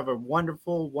 Thanks. Have a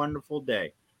wonderful, wonderful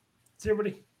day. See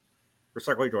everybody.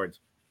 Recycle Droids.